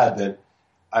want to add that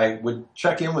I would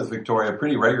check in with Victoria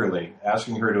pretty regularly,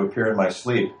 asking her to appear in my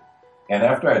sleep. And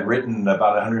after I'd written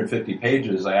about 150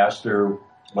 pages, I asked her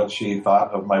what she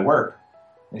thought of my work.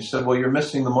 And she said, "Well, you're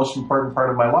missing the most important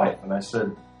part of my life." And I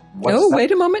said, "What's that?"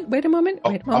 Wait a moment.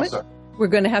 I'm sorry. We're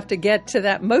going to have to get to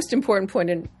that most important point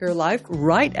in your life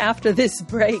right after this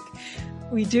break.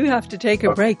 We do have to take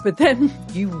a break, but then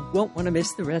you won't want to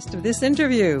miss the rest of this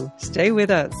interview. Stay with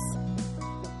us.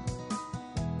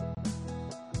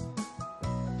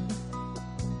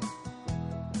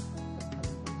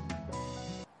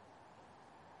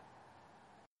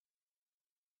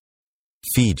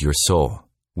 Feed your soul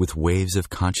with waves of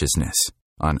consciousness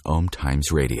on Om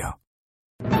Times Radio.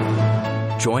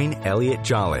 Join Elliot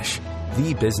Jolish,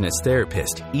 the business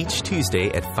therapist, each Tuesday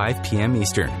at 5 p.m.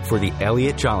 Eastern for the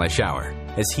Elliot Jolish Hour,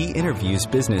 as he interviews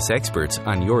business experts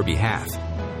on your behalf.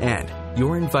 And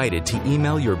you're invited to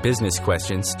email your business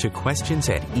questions to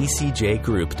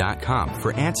questions@ecjgroup.com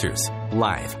for answers,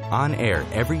 live, on air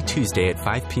every Tuesday at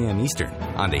 5 p.m. Eastern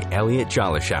on the Elliot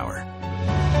Jolish Hour.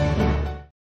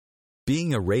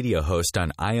 Being a radio host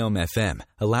on IOM FM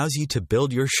allows you to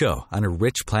build your show on a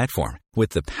rich platform with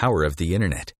the power of the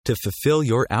internet to fulfill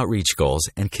your outreach goals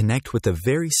and connect with a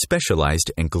very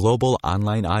specialized and global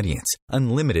online audience,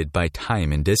 unlimited by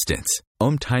time and distance.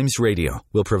 Om Times Radio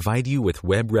will provide you with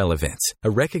web relevance, a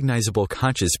recognizable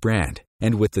conscious brand,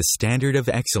 and with the standard of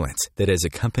excellence that has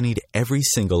accompanied every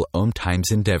single Om Times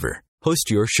endeavor.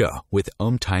 Host your show with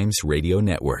Om Times Radio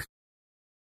Network.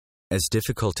 As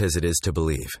difficult as it is to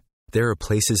believe, there are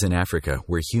places in Africa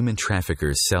where human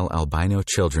traffickers sell albino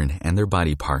children and their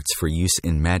body parts for use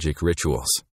in magic rituals.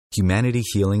 Humanity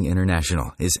Healing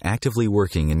International is actively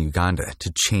working in Uganda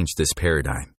to change this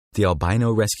paradigm. The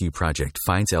Albino Rescue Project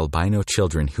finds albino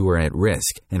children who are at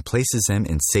risk and places them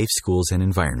in safe schools and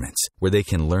environments where they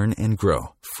can learn and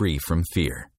grow free from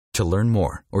fear. To learn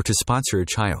more or to sponsor a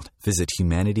child, visit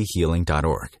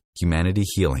humanityhealing.org. Humanity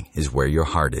Healing is where your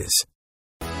heart is.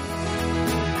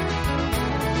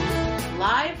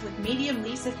 Live with medium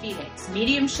Lisa Phoenix,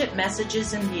 Mediumship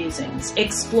Messages and Musings,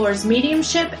 explores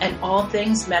mediumship and all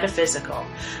things metaphysical.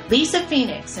 Lisa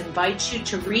Phoenix invites you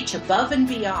to reach above and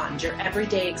beyond your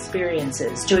everyday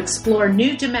experiences, to explore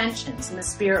new dimensions in the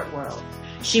spirit world.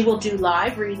 She will do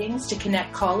live readings to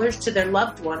connect callers to their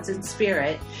loved ones in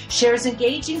spirit, shares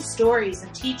engaging stories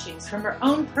and teachings from her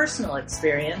own personal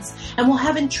experience, and will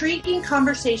have intriguing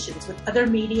conversations with other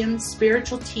mediums,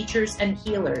 spiritual teachers, and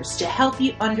healers to help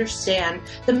you understand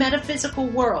the metaphysical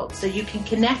world so you can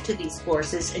connect to these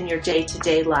forces in your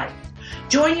day-to-day life.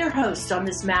 Join your host on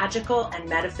this magical and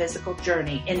metaphysical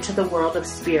journey into the world of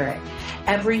spirit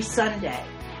every Sunday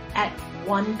at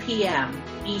 1 p.m.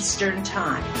 Eastern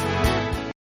Time.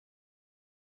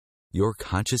 Your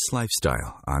conscious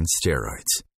lifestyle on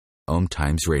steroids. Om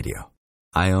Times Radio.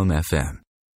 IOM FM.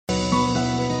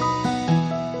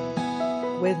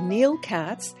 With Neil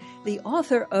Katz, the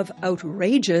author of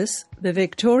Outrageous, the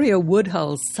Victoria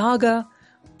Woodhull Saga,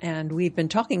 and we've been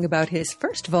talking about his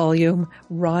first volume,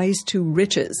 Rise to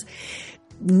Riches.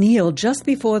 Neil, just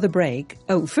before the break,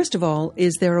 first of all,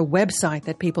 is there a website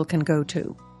that people can go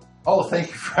to? Oh, thank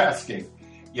you for asking.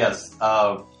 Yes,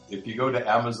 if you go to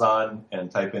Amazon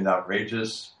and type in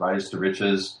Outrageous, Rise to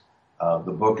Riches,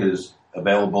 the book is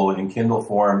available in Kindle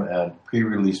form at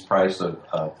pre-release price of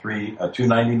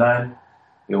 $2.99.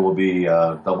 It will be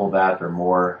double that or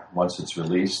more once it's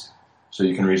released. So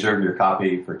you can reserve your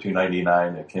copy for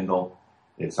 $2.99 at Kindle.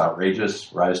 It's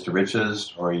Outrageous, Rise to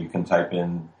Riches, or you can type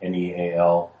in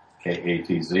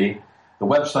NEALKATZ. The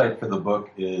website for the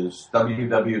book is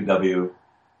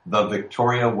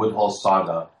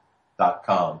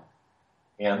www.thevictoriawoodhullsaga.com.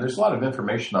 And there's a lot of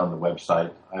information on the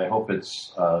website. I hope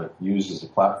it's used as a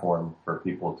platform for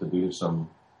people to do some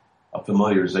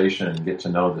familiarization and get to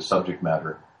know the subject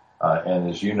matter. And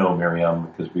as you know, Miriam,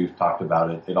 because we've talked about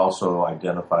it, it also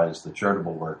identifies the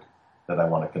charitable work that I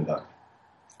want to conduct.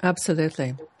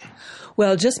 Absolutely.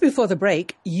 Well, just before the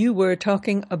break, you were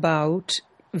talking about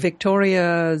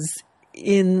Victoria's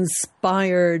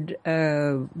inspired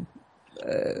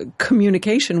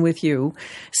communication with you,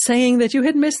 saying that you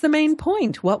had missed the main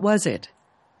point. What was it?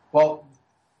 Well,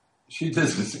 she did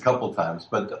this a couple times,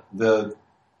 but the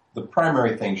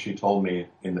primary thing she told me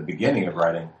in the beginning of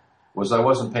writing was I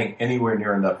wasn't paying anywhere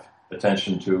near enough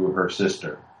attention to her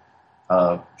sister.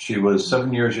 She was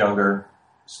 7 years younger,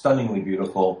 stunningly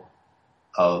beautiful.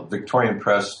 Victorian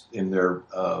press, in their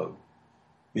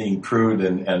being crude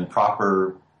and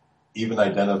proper, even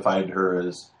identified her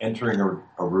as entering a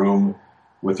room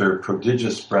with her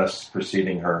prodigious breasts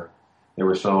preceding her. They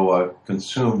were so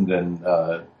consumed and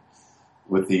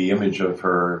with the image of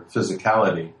her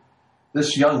physicality.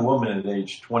 This young woman at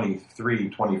age 23,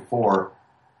 24,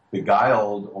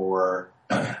 beguiled or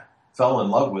fell in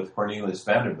love with Cornelius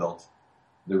Vanderbilt,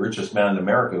 the richest man in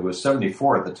America, who was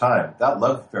 74 at the time. That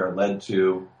love affair led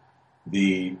to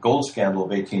the gold scandal of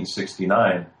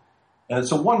 1869. And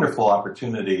it's a wonderful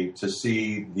opportunity to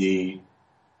see the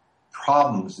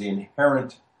problems, the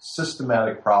inherent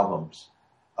systematic problems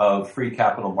of free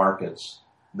capital markets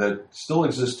that still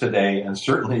exist today and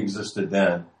certainly existed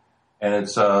then. And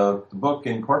it's the book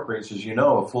incorporates, as you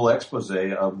know, a full expose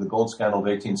of the gold scandal of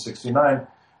 1869,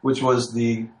 which was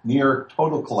the near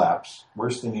total collapse,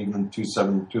 worse than even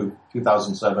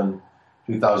 2007,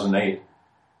 2008,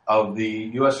 of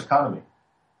the U.S. economy.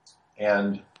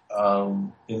 And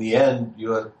in the end,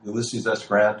 Ulysses S.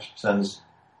 Grant sends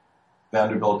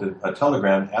Vanderbilt a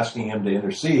telegram asking him to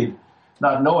intercede,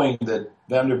 not knowing that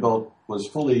Vanderbilt was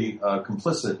fully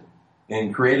complicit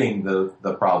in creating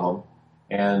the problem.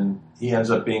 And he ends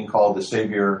up being called the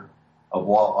savior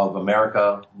of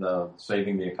America,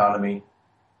 saving the economy.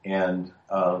 And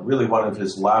really one of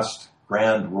his last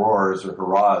grand roars or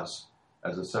hurrahs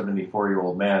as a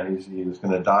 74-year-old man. He was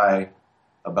going to die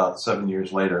about 7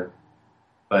 years later.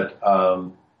 But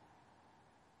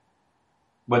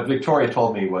what Victoria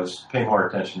told me was pay more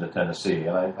attention to Tennessee.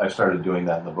 And I started doing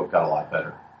that, and the book got a lot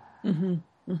better. Mm-hmm.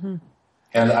 Mm-hmm.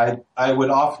 And I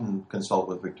would often consult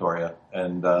with Victoria.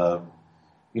 And, I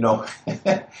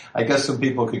guess some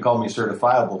people could call me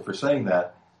certifiable for saying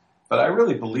that. But I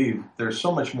really believe there's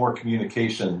so much more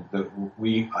communication that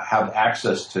we have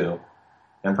access to.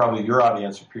 And probably your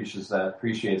audience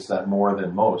appreciates that more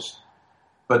than most.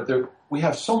 But we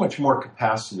have so much more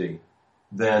capacity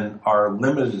than our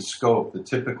limited scope, the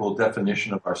typical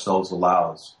definition of ourselves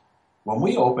allows. When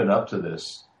we open up to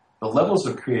this, the levels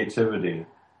of creativity,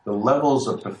 the levels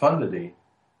of profundity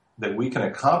that we can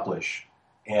accomplish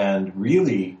and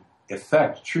really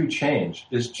effect true change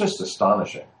is just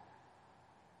astonishing.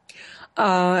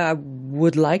 I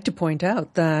would like to point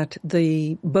out that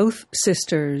both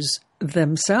sisters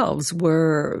themselves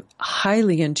were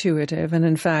highly intuitive and,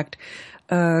 in fact,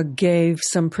 gave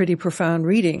some pretty profound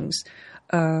readings,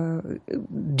 during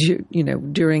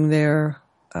their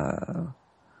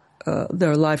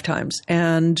lifetimes.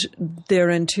 And their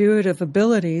intuitive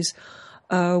abilities,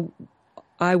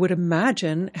 I would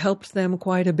imagine, helped them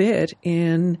quite a bit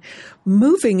in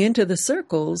moving into the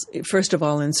circles, first of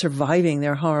all, in surviving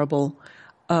their horrible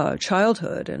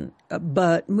childhood,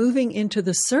 but moving into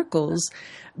the circles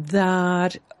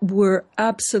that were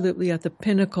absolutely at the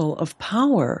pinnacle of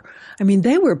power. I mean,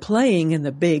 they were playing in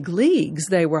the big leagues.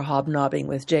 They were hobnobbing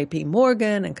with J.P.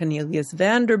 Morgan and Cornelius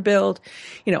Vanderbilt,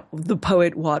 the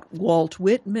poet Walt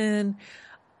Whitman.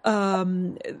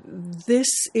 This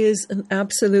is an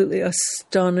absolutely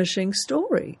astonishing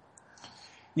story.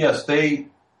 Yes, they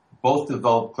both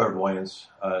developed clairvoyance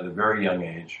at a very young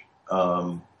age.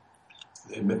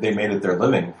 They made it their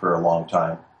living for a long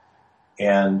time.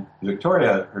 And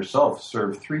Victoria herself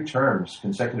served 3 terms,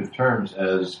 consecutive terms,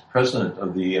 as president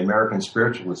of the American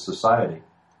Spiritualist Society.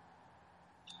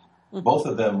 Mm-hmm. Both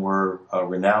of them were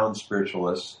renowned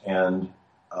spiritualists, and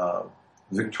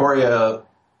Victoria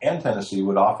and Tennessee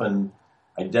would often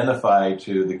identify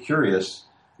to the curious,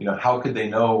 how could they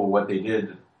know what they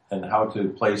did and how to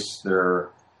place their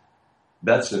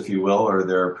bets, if you will, or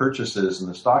their purchases in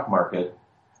the stock market.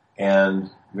 And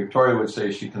Victoria would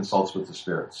say she consults with the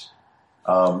spirits.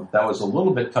 That was a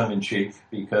little bit tongue-in-cheek,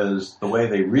 because the way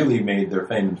they really made their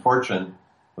fame and fortune,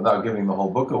 without giving the whole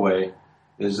book away,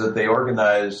 is that they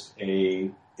organized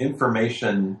a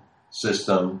information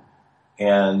system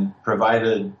and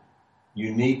provided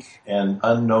unique and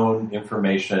unknown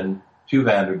information to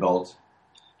Vanderbilt.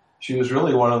 She was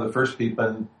really one of the first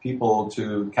people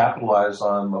to capitalize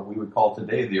on what we would call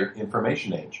today the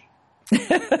information age.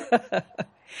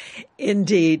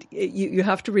 Indeed. You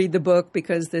have to read the book,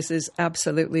 because this is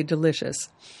absolutely delicious.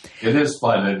 It is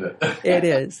fun, isn't it? It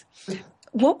is.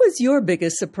 What was your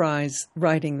biggest surprise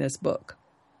writing this book?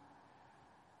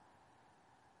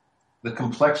 The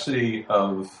complexity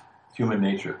of human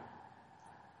nature.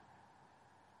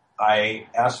 I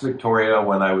asked Victoria,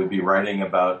 when I would be writing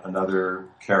about another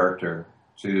character,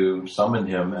 to summon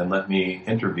him and let me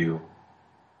interview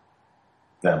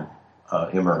them,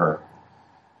 him or her.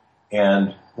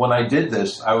 And when I did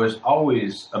this, I was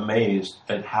always amazed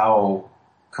at how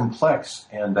complex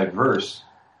and diverse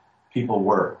people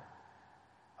were.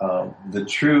 The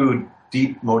true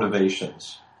deep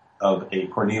motivations of a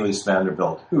Cornelius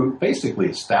Vanderbilt, who basically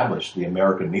established the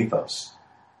American mythos.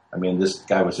 I mean, this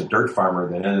guy was a dirt farmer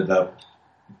that ended up,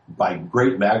 by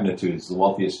great magnitudes, the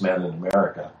wealthiest man in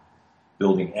America,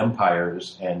 building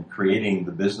empires and creating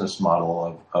the business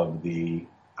model of the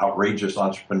outrageous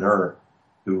entrepreneur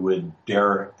who would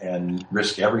dare and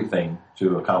risk everything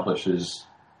to accomplish his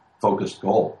focused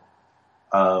goal.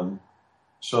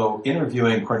 So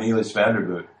interviewing Cornelius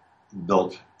Vanderbilt,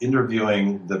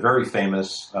 interviewing the very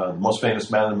famous, the most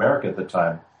famous man in America at the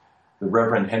time, the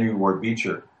Reverend Henry Ward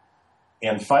Beecher,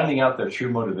 and finding out their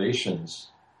true motivations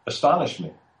astonished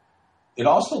me. It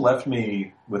also left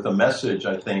me with a message,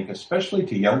 I think, especially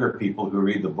to younger people who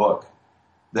read the book,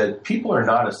 that people are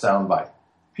not a soundbite.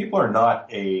 People are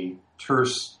not a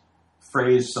terse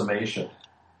phrase summation.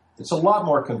 It's a lot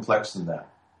more complex than that.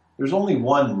 There's only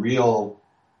one real,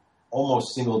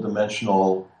 almost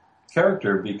single-dimensional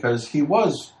character, because he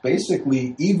was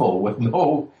basically evil with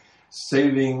no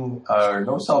saving,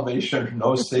 no salvation,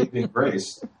 no saving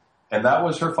grace. And that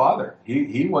was her father.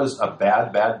 He was a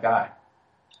bad, bad guy.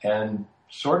 And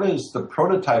sort of is the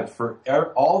prototype for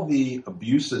all the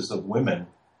abuses of women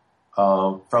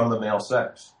from the male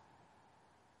sex.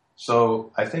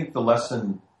 So I think the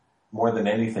lesson, more than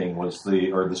anything,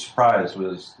 the surprise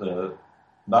was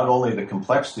not only the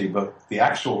complexity, but the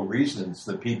actual reasons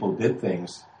that people did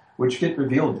things, which get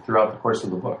revealed throughout the course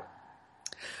of the book.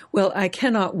 Well, I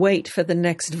cannot wait for the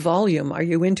next volume. Are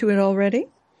you into it already?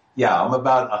 Yeah, I'm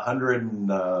about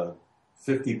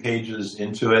 150 pages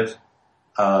into it.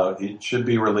 It should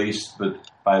be released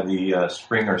by the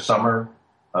spring or summer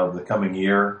of the coming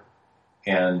year.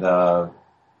 And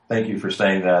thank you for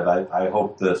saying that. I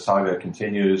hope the saga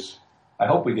continues. I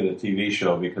hope we get a TV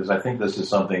show, because I think this is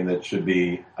something that should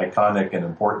be iconic and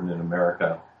important in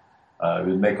America. It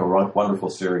would make a wonderful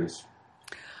series.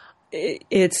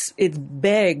 It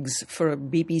begs for a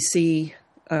BBC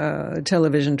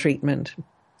television treatment.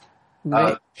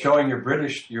 Right. Showing your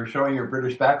British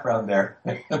background there.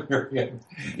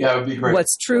 Yeah, it would be great.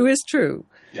 What's true is true.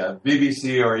 Yeah,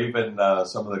 BBC or even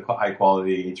some of the high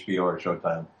quality HBO or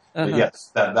Showtime. Uh-huh. But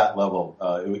yes, that level,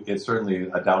 it's certainly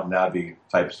a Downton Abbey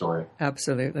type story.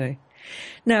 Absolutely.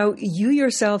 Now, you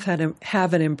yourself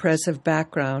have an impressive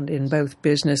background in both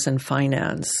business and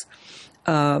finance.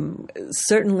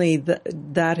 Certainly,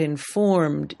 that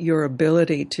informed your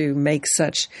ability to make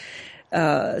such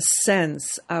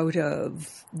sense out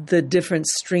of the different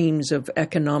streams of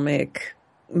economic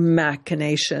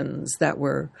machinations that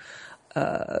were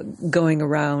going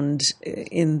around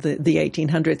in the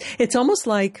 1800s. It's almost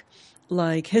like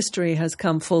history has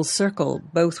come full circle,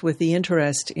 both with the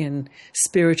interest in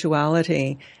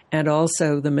spirituality and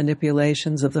also the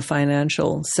manipulations of the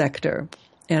financial sector,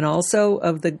 and also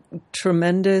of the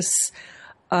tremendous,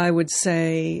 I would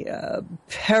say,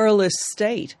 perilous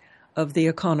state of the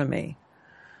economy.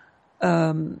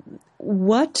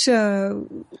 What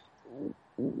do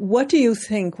you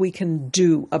think we can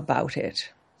do about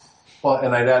it? Well,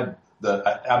 and I'd add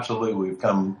that absolutely we've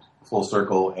come full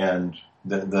circle, and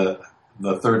the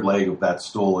third leg of that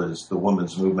stool is the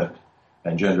women's movement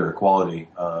and gender equality,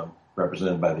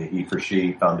 represented by the He for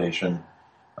She Foundation,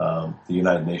 the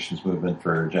United Nations Movement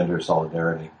for Gender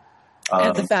Solidarity.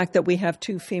 And the fact that we have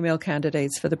 2 female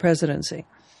candidates for the presidency.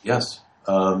 Yes,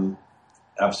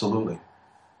 absolutely.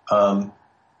 By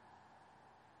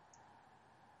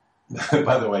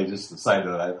the way, just a side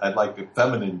note, I'd like a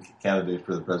feminine candidate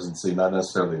for the presidency, not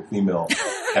necessarily a female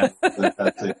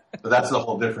candidate. But that's a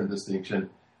whole different distinction.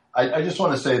 I just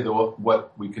want to say that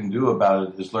what we can do about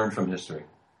it is learn from history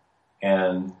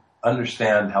and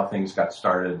understand how things got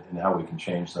started and how we can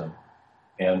change them.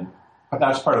 And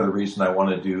that's part of the reason I want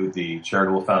to do the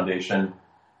charitable foundation.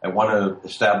 I want to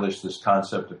establish this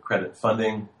concept of credit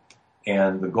funding.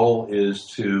 And the goal is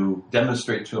to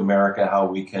demonstrate to America how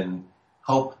we can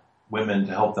help women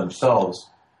to help themselves,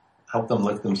 help them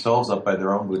lift themselves up by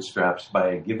their own bootstraps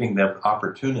by giving them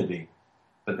opportunity,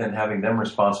 but then having them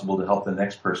responsible to help the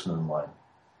next person in line.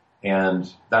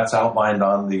 And that's outlined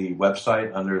on the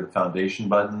website under the foundation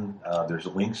button. There's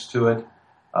links to it.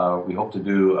 We hope to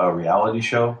do a reality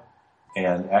show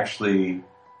and actually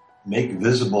make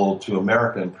visible to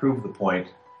America and prove the point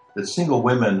that single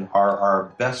women are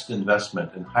our best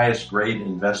investment and highest grade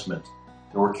investment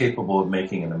that we're capable of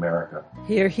making in America.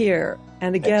 Hear, hear.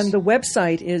 And again, the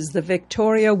website is the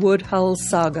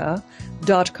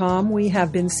VictoriaWoodhullSaga.com. We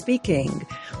have been speaking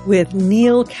with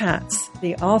Neil Katz,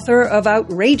 the author of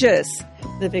Outrageous,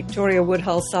 the Victoria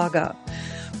Woodhull Saga.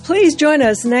 Please join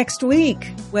us next week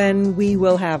when we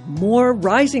will have more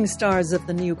rising stars of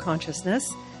the new consciousness.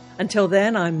 Until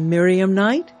then, I'm Miriam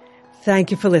Knight.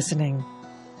 Thank you for listening.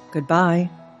 Goodbye.